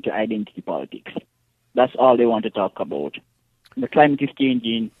genuflecting to identity politics. That's all they want to talk about. The climate is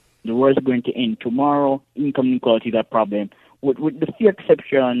changing. The world is going to end tomorrow. Income inequality is a problem. With the few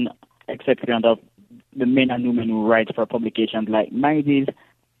exception of the men and women who write for publications like Mises,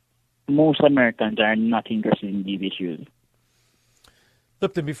 most Americans are not interested in these issues.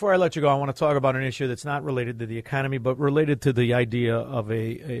 Lipton, before I let you go, I want to talk about an issue that's not related to the economy, but related to the idea of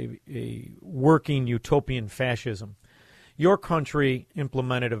a working utopian fascism. Your country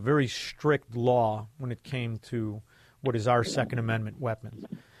implemented a very strict law when it came to what is our Second Amendment weapons.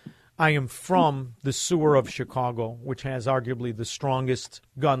 I am from the sewer of Chicago, which has arguably the strongest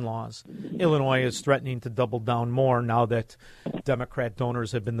gun laws. Illinois is threatening to double down more now that Democrat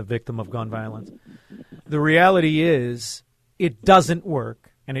donors have been the victim of gun violence. The reality is it doesn't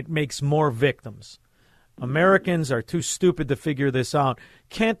work, and it makes more victims. Americans are too stupid to figure this out.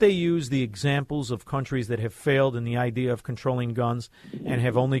 Can't they use the examples of countries that have failed in the idea of controlling guns and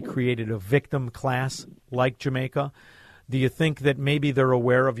have only created a victim class like Jamaica? Do you think that maybe they're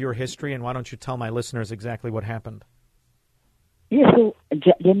aware of your history, and why don't you tell my listeners exactly what happened? Yeah, so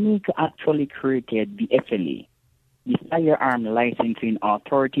Jamaica actually created the FLA, the Firearm Licensing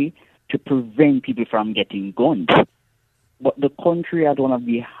Authority, to prevent people from getting guns. But the country had one of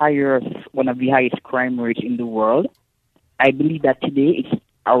the highest crime rates in the world. I believe that today it's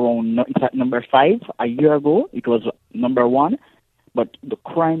at number 5. A year ago it was number 1. But the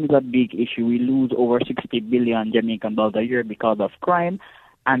crime is a big issue. We lose over 60 billion Jamaican dollars a year because of crime.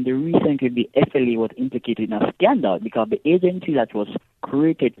 And recently the FLA was implicated in a scandal because the agency that was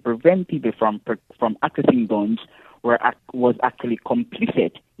created to prevent people from accessing guns was actually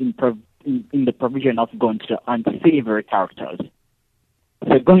complicit in the provision of guns to unsavory characters.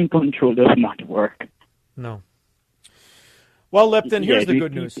 So gun control does not work. No. Well, Lipton, here's the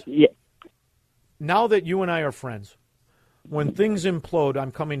good news. Yeah. Now that you and I are friends, when things implode, I'm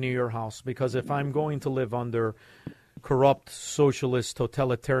coming to your house, because if I'm going to live under corrupt, socialist,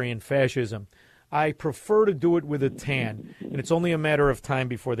 totalitarian fascism, I prefer to do it with a tan, and it's only a matter of time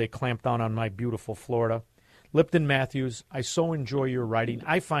before they clamp down on my beautiful Florida. Lipton Matthews, I so enjoy your writing.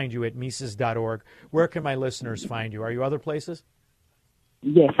 I find you at Mises.org. Where can my listeners find you? Are you other places?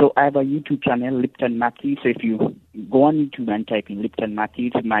 Yeah, so I have a YouTube channel, Lipton Matthews. So if you go on YouTube and type in Lipton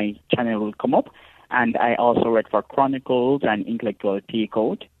Matthews, my channel will come up. And I also write for Chronicles and Intellectual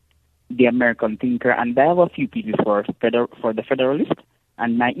Takeout, The American Thinker, and I have a few pieces for the Federalist.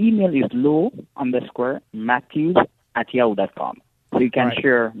 And my email is low_Matthews@yahoo.com. So you can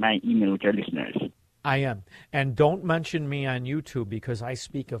share my email with your listeners. I am. And don't mention me on YouTube, because I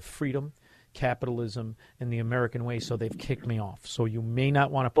speak of freedom, capitalism, and the American way, so they've kicked me off. So you may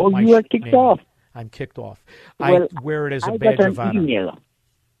not want to put my you are kicked off. I'm kicked off. Well, I wear it as a badge of honor.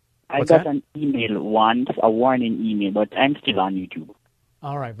 I got an email once, a warning email, but I'm still on YouTube.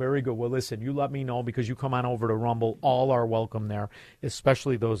 All right, very good. Well, listen, you let me know, because you come on over to Rumble. All are welcome there,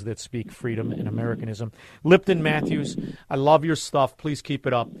 especially those that speak freedom and Americanism. Lipton Matthews, I love your stuff. Please keep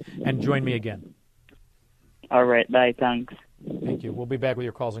it up, and join me again. All right, bye, thanks. Thank you. We'll be back with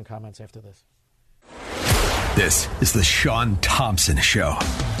your calls and comments after this. This is the Sean Thompson Show,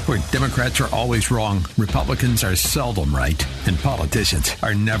 where Democrats are always wrong, Republicans are seldom right, and politicians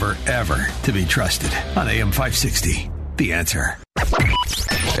are never, ever to be trusted. On AM 560, The Answer.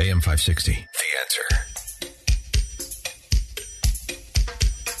 AM 560, The Answer.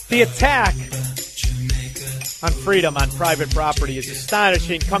 The attack on freedom on private property is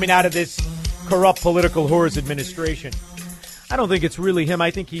astonishing, coming out of this corrupt political whores administration. I don't think it's really him.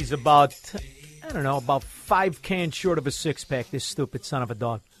 I think he's about 5 cans short of a six-pack, this stupid son of a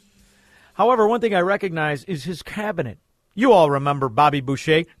dog. However, one thing I recognize is his cabinet. You all remember Bobby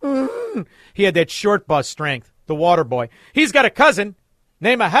Boucher. He had that short bus strength, the water boy. He's got a cousin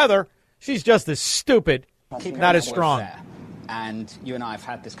named Heather. She's just as stupid, not as strong. And you and I have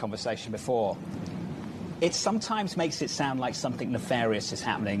had this conversation before. It sometimes makes it sound like something nefarious is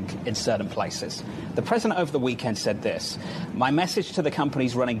happening in certain places. The president over the weekend said this: "My message to the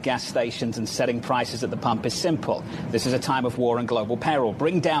companies running gas stations and setting prices at the pump is simple. This is a time of war and global peril.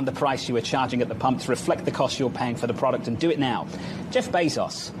 Bring down the price you are charging at the pump to reflect the cost you're paying for the product, and do it now." Jeff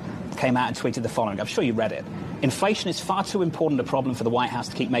Bezos came out and tweeted the following. I'm sure you read it. "Inflation is far too important a problem for the White House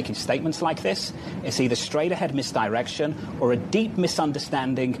to keep making statements like this. It's either straight-ahead misdirection or a deep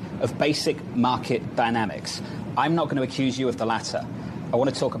misunderstanding of basic market dynamics. I'm not going to accuse you of the latter. I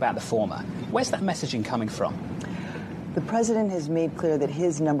want to talk about the former." Where's that messaging coming from? The president has made clear that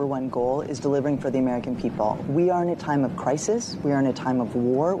his number one goal is delivering for the American people. We are in a time of crisis. We are in a time of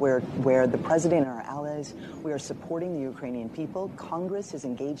war where the president and our allies, we are supporting the Ukrainian people. Congress is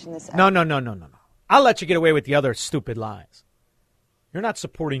engaged in this effort. No. I'll let you get away with the other stupid lies. You're not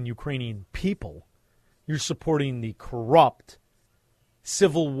supporting Ukrainian people. You're supporting the corrupt,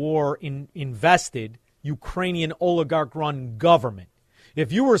 civil war invested Ukrainian oligarch-run government.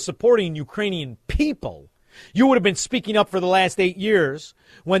 If you were supporting Ukrainian people, You would have been speaking up for the last 8 years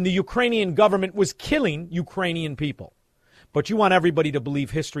when the Ukrainian government was killing Ukrainian people. But you want everybody to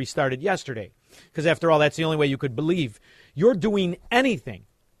believe history started yesterday. Because after all, that's the only way you could believe you're doing anything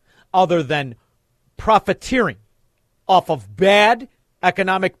other than profiteering off of bad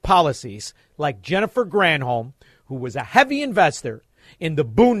economic policies like Jennifer Granholm, who was a heavy investor in the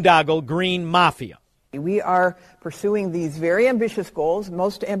boondoggle green mafia. We are pursuing these very ambitious goals,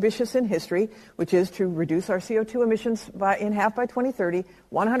 most ambitious in history, which is to reduce our CO2 emissions in half by 2030,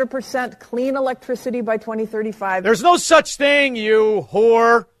 100% clean electricity by 2035. There's no such thing, you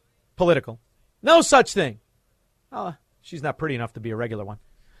whore. Political. No such thing. Oh, she's not pretty enough to be a regular one.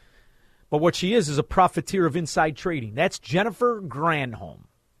 But what she is a profiteer of inside trading. That's Jennifer Granholm,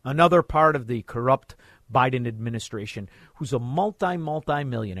 another part of the corrupt Biden administration, who's a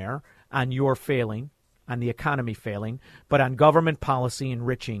multi-millionaire on your failing, on the economy failing, but on government policy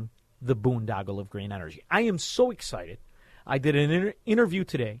enriching the boondoggle of green energy. I am so excited. I did an interview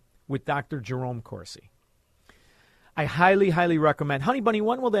today with Dr. Jerome Corsi. I highly, highly recommend. Honey Bunny,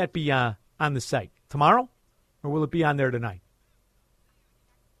 when will that be on the site? Tomorrow? Or will it be on there tonight?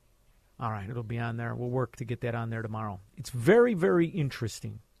 All right, it'll be on there. We'll work to get that on there tomorrow. It's very, very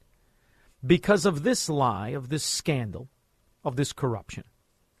interesting because of this lie, of this scandal, of this corruption.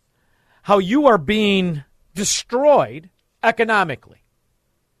 How you are being destroyed economically.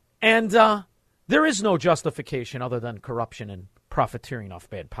 And there is no justification other than corruption and profiteering off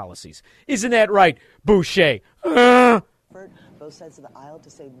bad policies. Isn't that right, Boucher? Both sides of the aisle to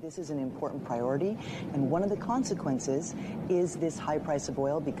say this is an important priority, and one of the consequences is this high price of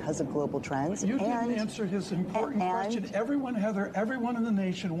oil because of global trends. You didn't answer his important question. Everyone, Heather, everyone in the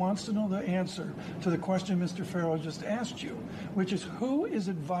nation wants to know the answer to the question Mr. Farrell just asked you, which is who is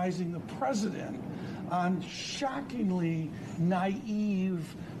advising the president on shockingly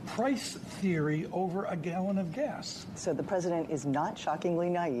naive price theory over a gallon of gas? So the president is not shockingly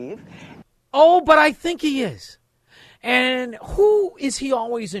naive. Oh, but I think he is. And who is he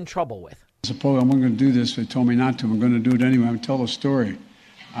always in trouble with? Suppose I'm going to do this. They told me not to. I'm going to do it anyway. I'm going to tell a story.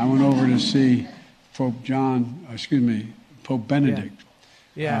 I went over to see Pope Benedict.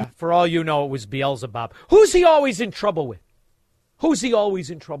 Yeah, for all you know, it was Beelzebub. Who's he always in trouble with? Who's he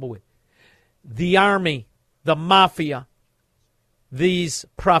always in trouble with? The army, the mafia, these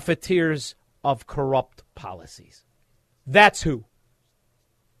profiteers of corrupt policies. That's who.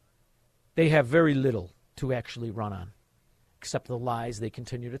 They have very little to actually run on, except the lies they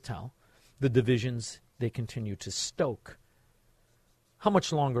continue to tell, the divisions they continue to stoke. How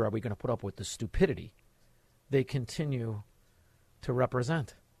much longer are we going to put up with the stupidity they continue to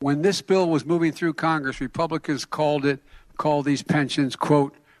represent? When this bill was moving through Congress, Republicans called these pensions,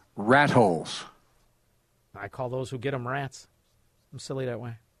 quote, rat holes. I call those who get them rats. I'm silly that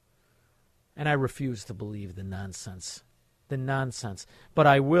way. And I refuse to believe the nonsense. But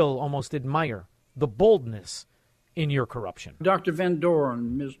I will almost admire the boldness in your corruption. Dr. Van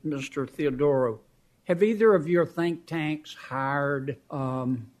Doren, Mr. Theodoro, have either of your think tanks hired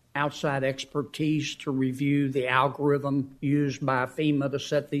outside expertise to review the algorithm used by FEMA to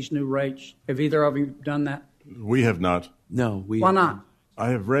set these new rates? Have either of you done that? We have not. No. Why not? I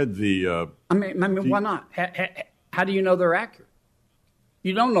have read the... I mean, why not? How do you know they're accurate?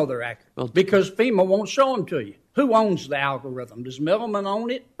 You don't know they're accurate because FEMA won't show them to you. Who owns the algorithm? Does Milliman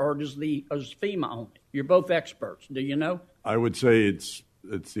own it or does FEMA own it? You're both experts. Do you know? I would say it's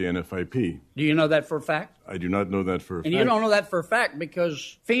the NFIP. Do you know that for a fact? I do not know that for a fact. And you don't know that for a fact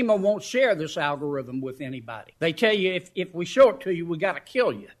because FEMA won't share this algorithm with anybody. They tell you if we show it to you, we got to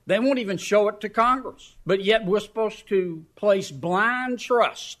kill you. They won't even show it to Congress. But yet we're supposed to place blind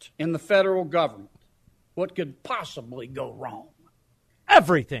trust in the federal government. What could possibly go wrong?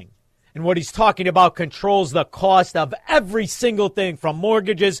 Everything. And what he's talking about controls the cost of every single thing, from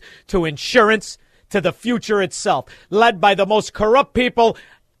mortgages to insurance to the future itself, led by the most corrupt people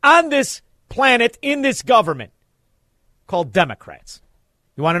on this planet, in this government, called Democrats.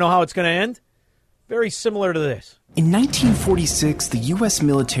 You want to know how it's going to end? Very similar to this. In 1946, the U.S.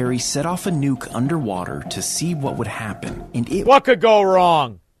 military set off a nuke underwater to see what would happen. And What could go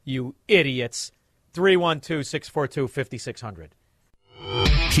wrong, you idiots? 312-642-5600.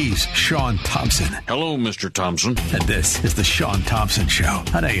 He's Sean Thompson. Hello, Mr. Thompson. And this is the Sean Thompson Show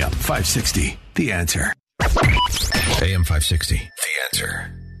on AM 560. The Answer. AM 560. The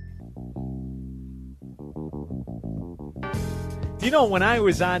Answer. Do you know, when I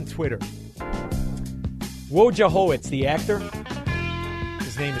was on Twitter, Wojciechowicz, the actor,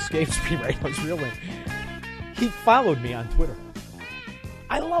 his name escapes me right now, his real name, he followed me on Twitter.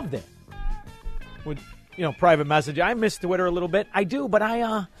 I loved it. With, private message. I miss Twitter a little bit. I do, but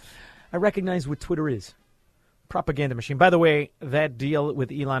I recognize what Twitter is. Propaganda machine. By the way, that deal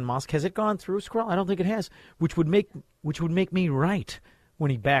with Elon Musk, has it gone through, Squirrel? I don't think it has, which would make me right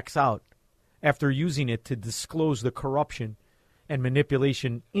when he backs out after using it to disclose the corruption and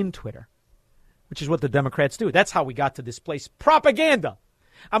manipulation in Twitter, which is what the Democrats do. That's how we got to this place. Propaganda.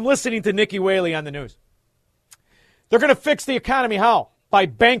 I'm listening to Nikki Whaley on the news. They're going to fix the economy how? By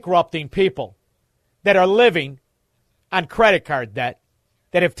bankrupting people that are living on credit card debt,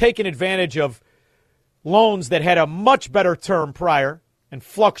 that have taken advantage of loans that had a much better term prior and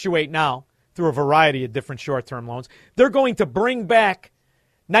fluctuate now through a variety of different short-term loans. They're going to bring back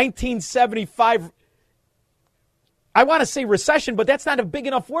 1975, I want to say recession, but that's not a big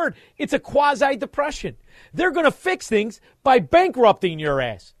enough word. It's a quasi-depression. They're going to fix things by bankrupting your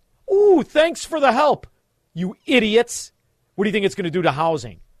ass. Ooh, thanks for the help, you idiots. What do you think it's going to do to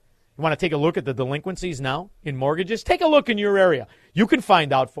housing? You want to take a look at the delinquencies now in mortgages? Take a look in your area. You can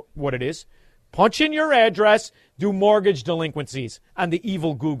find out what it is. Punch in your address, do mortgage delinquencies on the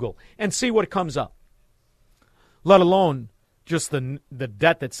evil Google, and see what comes up. Let alone just the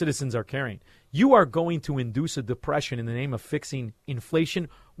debt that citizens are carrying. You are going to induce a depression in the name of fixing inflation,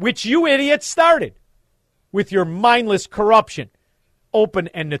 which you idiots started with your mindless corruption, open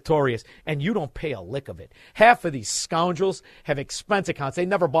and notorious, and you don't pay a lick of it. Half of these scoundrels have expense accounts. They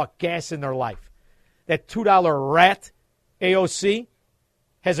never bought gas in their life. That $2 rat, AOC,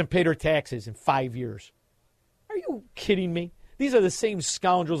 hasn't paid her taxes in 5 years. Are you kidding me? These are the same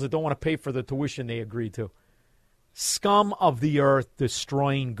scoundrels that don't want to pay for the tuition they agreed to. Scum of the earth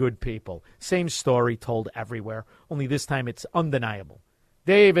destroying good people. Same story told everywhere, only this time it's undeniable.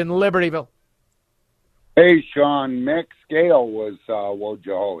 Dave in Libertyville. Hey, Sean, Max Gale was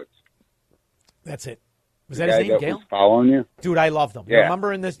Wojciechowicz. That's it. Was that his name, Gale? Was following you? Dude, I loved him. Yeah.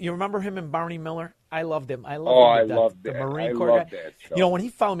 You remember him and Barney Miller? I loved him. I loved the that. Marine Corps guy. That show. You know, when he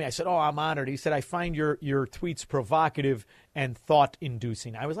followed me, I said, I'm honored. He said, I find your tweets provocative and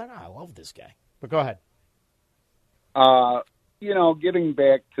thought-inducing. I was like, I love this guy. But go ahead. Getting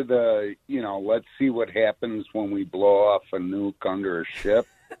back to the, let's see what happens when we blow off a nuke under a ship.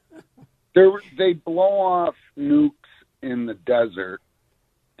 They blow off nukes in the desert,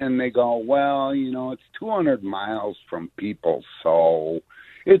 and they go, well, it's 200 miles from people, so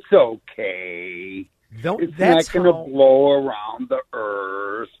it's okay. It's not going to blow around the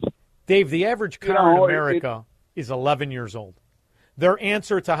earth. Dave, the average car in America is 11 years old. Their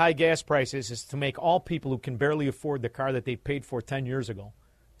answer to high gas prices is to make all people who can barely afford the car that they paid for 6 years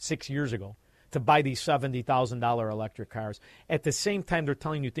ago, to buy these $70,000 electric cars. At the same time, they're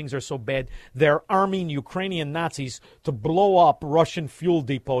telling you things are so bad, they're arming Ukrainian Nazis to blow up Russian fuel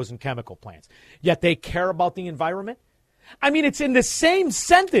depots and chemical plants. Yet they care about the environment? I mean, it's in the same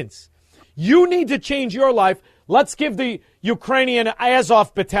sentence. You need to change your life. Let's give the Ukrainian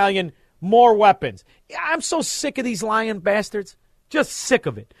Azov battalion more weapons. I'm so sick of these lying bastards. Just sick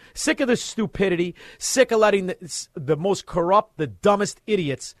of it. Sick of the stupidity. Sick of letting the most corrupt, the dumbest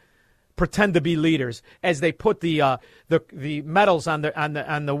idiots pretend to be leaders as they put the medals on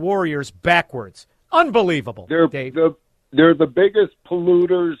the warriors backwards. Unbelievable. They're the biggest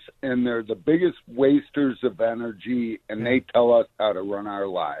polluters and they're the biggest wasters of energy, and they tell us how to run our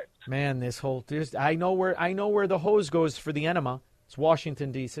lives. Man, I know where the hose goes for the enema. It's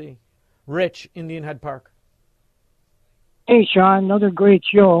Washington D.C. Rich, Indian Head Park. Hey, Sean, another great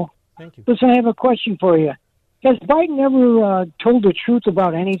show. Thank you. Listen, I have a question for you. Has Biden ever told the truth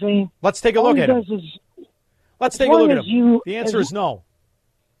about anything? Let's take a look at it. Let's take a look at him. The answer is no.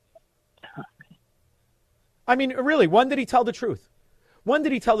 I mean, really, when did he tell the truth? When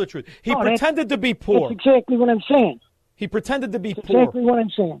did he tell the truth? He pretended to be poor. That's exactly what I'm saying. He pretended to be poor. Exactly what I'm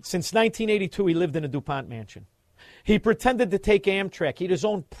saying. Since 1982, he lived in a DuPont mansion. He pretended to take Amtrak. He had his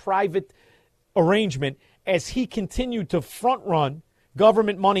own private arrangement as he continued to front-run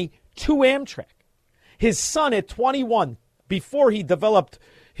government money to Amtrak. His son at 21, before he developed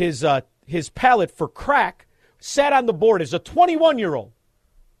his palate for crack, sat on the board as a 21-year-old.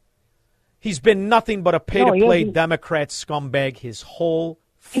 He's been nothing but a pay-to-play Democrat scumbag his whole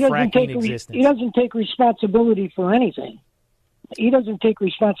fracking existence. He doesn't take responsibility for anything. He doesn't take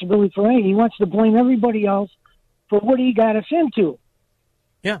responsibility for anything. He wants to blame everybody else for what he got us into.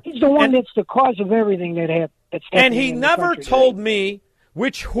 Yeah. He's the one that's the cause of everything that's happening. And he never told me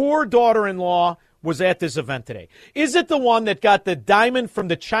which whore daughter-in-law was at this event today. Is it the one that got the diamond from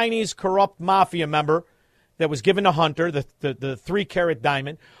the Chinese corrupt mafia member that was given to Hunter, the 3-carat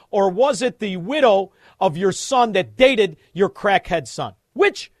diamond, or was it the widow of your son that dated your crackhead son?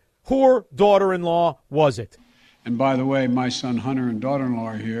 Which whore daughter-in-law was it? And by the way, my son Hunter and daughter-in-law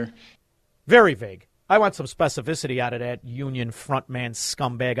are here. Very vague. I want some specificity out of that union frontman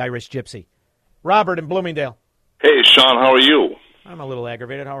scumbag Irish gypsy. Robert in Bloomingdale. Hey, Sean, how are you? I'm a little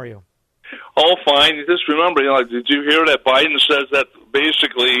aggravated. How are you? Oh, fine. Just remember, did you hear that Biden says that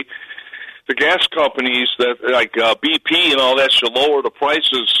basically the gas companies that like BP and all that should lower the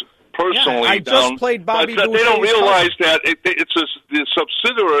prices personally? I just played Bobby but they don't Boucher's realize cousin. that it's the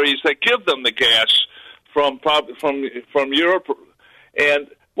subsidiaries that give them the gas from Europe. And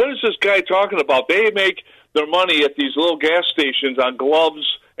what is this guy talking about? They make their money at these little gas stations on gloves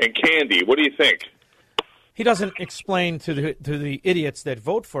and candy. What do you think? He doesn't explain to the idiots that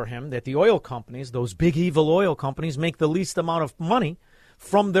vote for him that the oil companies, those big evil oil companies, make the least amount of money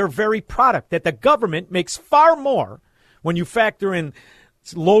from their very product, that the government makes far more when you factor in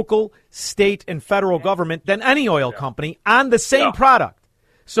local, state, and federal government than any oil company on the same product.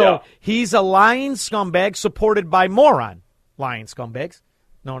 So he's a lying scumbag supported by moron lying scumbags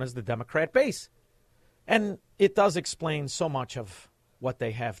known as the Democrat base. And it does explain so much of what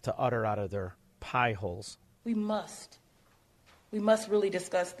they have to utter out of their pie holes. We must really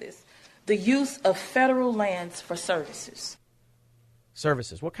discuss this. The use of federal lands for services.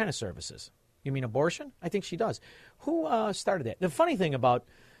 Services. What kind of services? You mean abortion? I think she does. Who started that? The funny thing about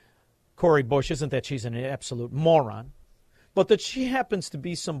Cori Bush isn't that she's an absolute moron, but that she happens to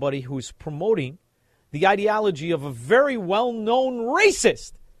be somebody who's promoting the ideology of a very well-known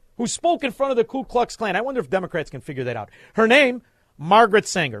racist who spoke in front of the Ku Klux Klan. I wonder if Democrats can figure that out. Her name, Margaret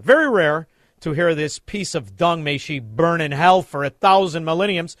Sanger. Very rare to hear this piece of dung, may she burn in hell for 1,000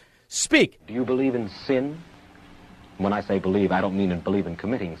 millenniums, speak. Do you believe in sin? When I say believe, I don't mean believe in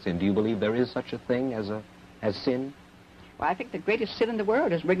committing sin. Do you believe there is such a thing as sin? Well, I think the greatest sin in the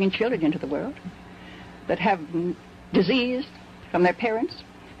world is bringing children into the world that have disease from their parents,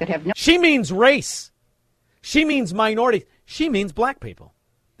 that have no... She means race. She means minority. She means black people.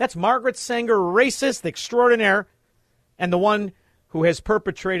 That's Margaret Sanger, racist extraordinaire, and the one who has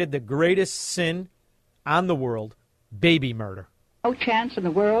perpetrated the greatest sin on the world, baby murder. No chance in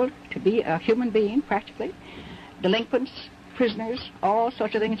the world to be a human being, practically. Delinquents, prisoners, all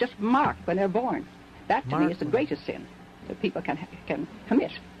sorts of things just marked when they're born. That, to me, is the greatest sin that people can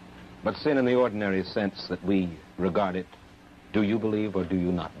commit. But sin in the ordinary sense that we regard it, do you believe or do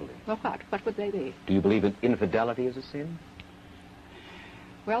you not believe? Well, what? What would they be? Do you believe that infidelity is a sin?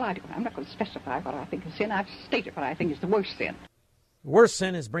 Well, I'm not going to specify what I think is sin. I've stated what I think is the worst sin. The worst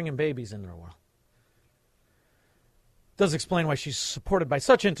sin is bringing babies into the world. Does explain why she's supported by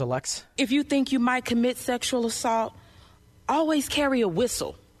such intellects. If you think you might commit sexual assault, always carry a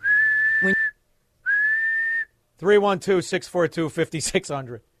whistle.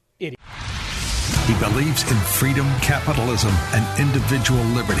 312-642-5600. Idiot. He believes in freedom, capitalism, and individual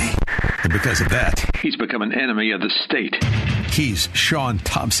liberty. And because of that, he's become an enemy of the state. He's Sean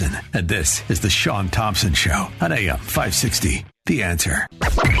Thompson, and this is the Sean Thompson Show on AM 560. The Answer.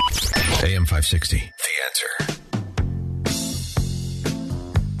 AM 560. The Answer.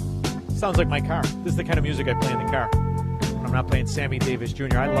 Sounds like my car. This is the kind of music I play in the car when I'm not playing Sammy Davis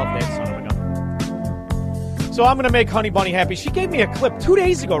Jr. I love that son of a gun. So I'm going to make Honey Bunny happy. She gave me a clip 2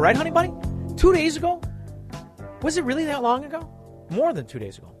 days ago, right, Honey Bunny? 2 days ago? Was it really that long ago? More than 2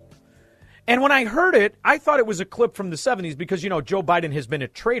 days ago. And when I heard it, I thought it was a clip from the 70s because, you know, Joe Biden has been a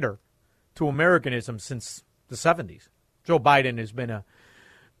traitor to Americanism since the 70s. Joe Biden has been a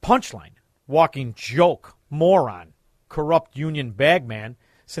punchline, walking joke, moron, corrupt union bagman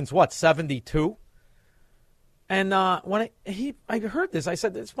since, what, 72? And when I heard this, I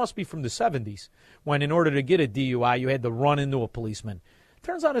said, this must be from the 70s, when in order to get a DUI, you had to run into a policeman.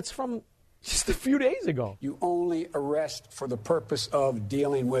 Turns out it's from just a few days ago. You only arrest for the purpose of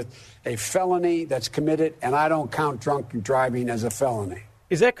dealing with a felony that's committed, and I don't count drunk driving as a felony.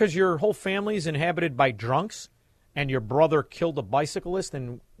 Is that because your whole family is inhabited by drunks and your brother killed a bicyclist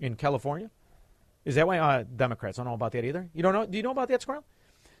in California? Is that why Democrats don't know about that either? You don't know? Do you know about that, Squirrel?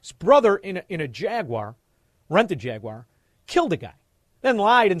 His brother in a Jaguar, rented Jaguar, killed a guy, then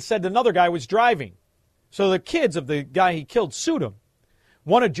lied and said another guy was driving. So the kids of the guy he killed sued him,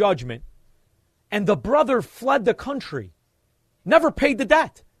 won a judgment, and the brother fled the country, never paid the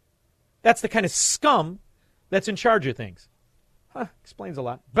debt. That's the kind of scum that's in charge of things. Explains a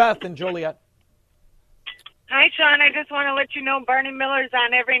lot. Beth and Joliet. Hi, Sean. I just want to let you know Barney Miller's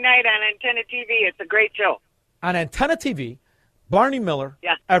on every night on Antenna TV. It's a great show. On Antenna TV, Barney Miller,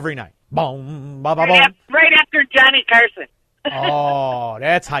 every night. Boom, ba, ba, Right, boom. right after Johnny Carson. Oh,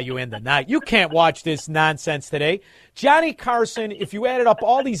 that's how you end the night. You can't watch this nonsense today. Johnny Carson, if you added up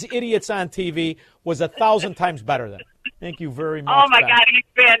all these idiots on TV, was 1,000 times better than. Thank you very much. Oh, my Beth. God. He's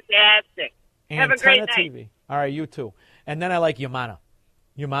fantastic. Have a great Antenna night. TV. All right, you too. And then I like Yumana.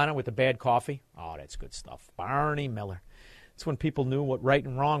 Yumana with the bad coffee. Oh, that's good stuff. Barney Miller. It's when people knew what right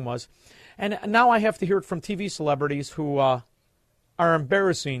and wrong was. And now I have to hear it from TV celebrities who are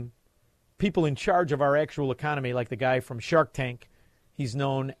embarrassing people in charge of our actual economy, like the guy from Shark Tank. He's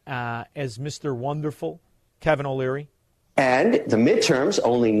known as Mr. Wonderful, Kevin O'Leary. And the midterms,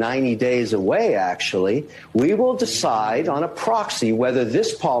 only 90 days away, actually, we will decide on a proxy whether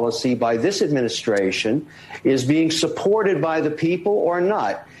this policy by this administration is being supported by the people or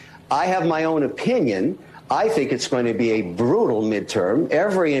not. I have my own opinion. I think it's going to be a brutal midterm.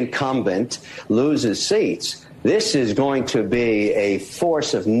 Every incumbent loses seats. This is going to be a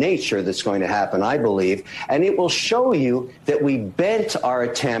force of nature that's going to happen, I believe, and it will show you that we bent our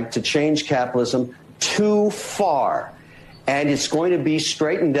attempt to change capitalism too far. And it's going to be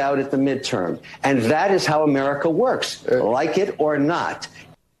straightened out at the midterm. And that is how America works, like it or not.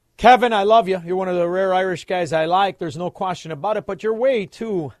 Kevin, I love you. You're one of the rare Irish guys I like. There's no question about it. But you're way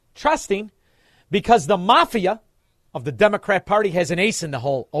too trusting because the mafia of the Democrat Party has an ace in the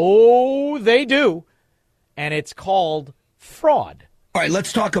hole. Oh, they do. And it's called fraud. All right,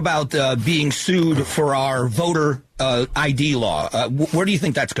 let's talk about being sued for our voter ID law. Where do you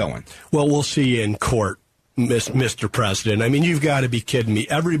think that's going? Well, we'll see in court, Mr. President. I mean, you've got to be kidding me.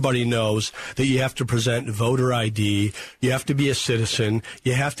 Everybody knows that you have to present voter ID, you have to be a citizen,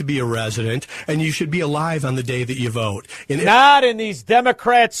 you have to be a resident, and you should be alive on the day that you vote. Not in these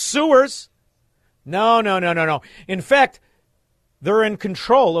Democrat sewers. No. In fact, they're in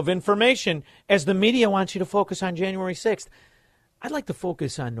control of information as the media wants you to focus on January 6th. I'd like to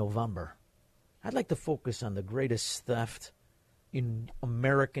focus on November. I'd like to focus on the greatest theft in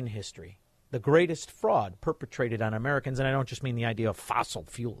American history. The greatest fraud perpetrated on Americans, and I don't just mean the idea of fossil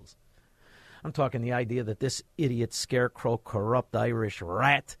fuels. I'm talking the idea that this idiot, scarecrow, corrupt Irish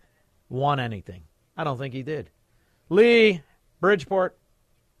rat won anything. I don't think he did. Lee, Bridgeport.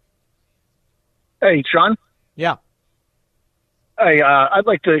 Hey, Sean? Yeah. Hey, I'd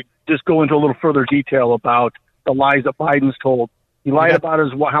like to just go into a little further detail about the lies that Biden's told. He lied about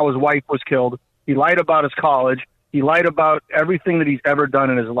how his wife was killed. He lied about his college. He lied about everything that he's ever done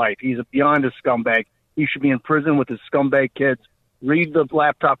in his life. He's beyond a scumbag. He should be in prison with his scumbag kids. Read the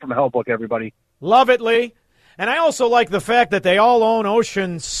laptop from Hell book, everybody. Love it, Lee. And I also like the fact that they all own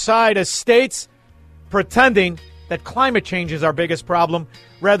oceanside estates, pretending that climate change is our biggest problem,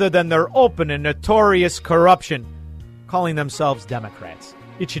 rather than their open and notorious corruption, calling themselves Democrats.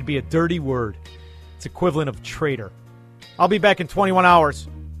 It should be a dirty word. It's equivalent of traitor. I'll be back in 21 hours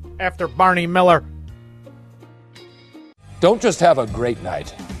after Barney Miller. Don't just have a great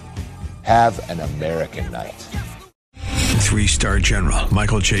night. Have an American night. 3-star General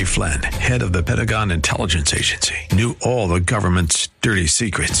Michael J. Flynn, head of the Pentagon Intelligence Agency, knew all the government's dirty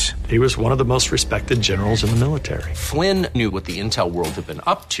secrets. He was one of the most respected generals in the military. Flynn knew what the intel world had been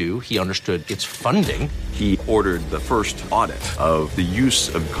up to. He understood its funding. He ordered the first audit of the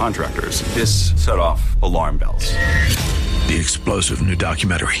use of contractors. This set off alarm bells. The explosive new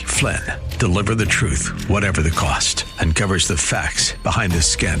documentary, Flynn, Deliver the Truth, Whatever the Cost, uncovers the facts behind this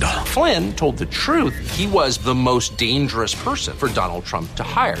scandal. Flynn told the truth. He was the most dangerous person for Donald Trump to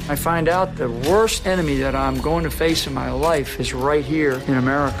hire. I find out the worst enemy that I'm going to face in my life is right here in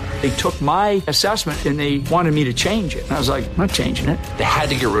America. They took my assessment and they wanted me to change it. And I was like, I'm not changing it. They had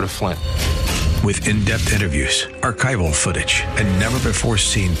to get rid of Flynn. With in-depth interviews, archival footage, and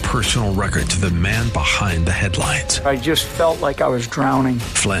never-before-seen personal records of the man behind the headlines. I just felt like I was drowning.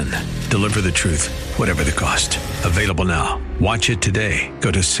 Flynn, Deliver the Truth, Whatever the Cost. Available now. Watch it today.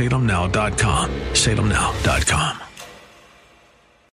 Go to salemnow.com. salemnow.com.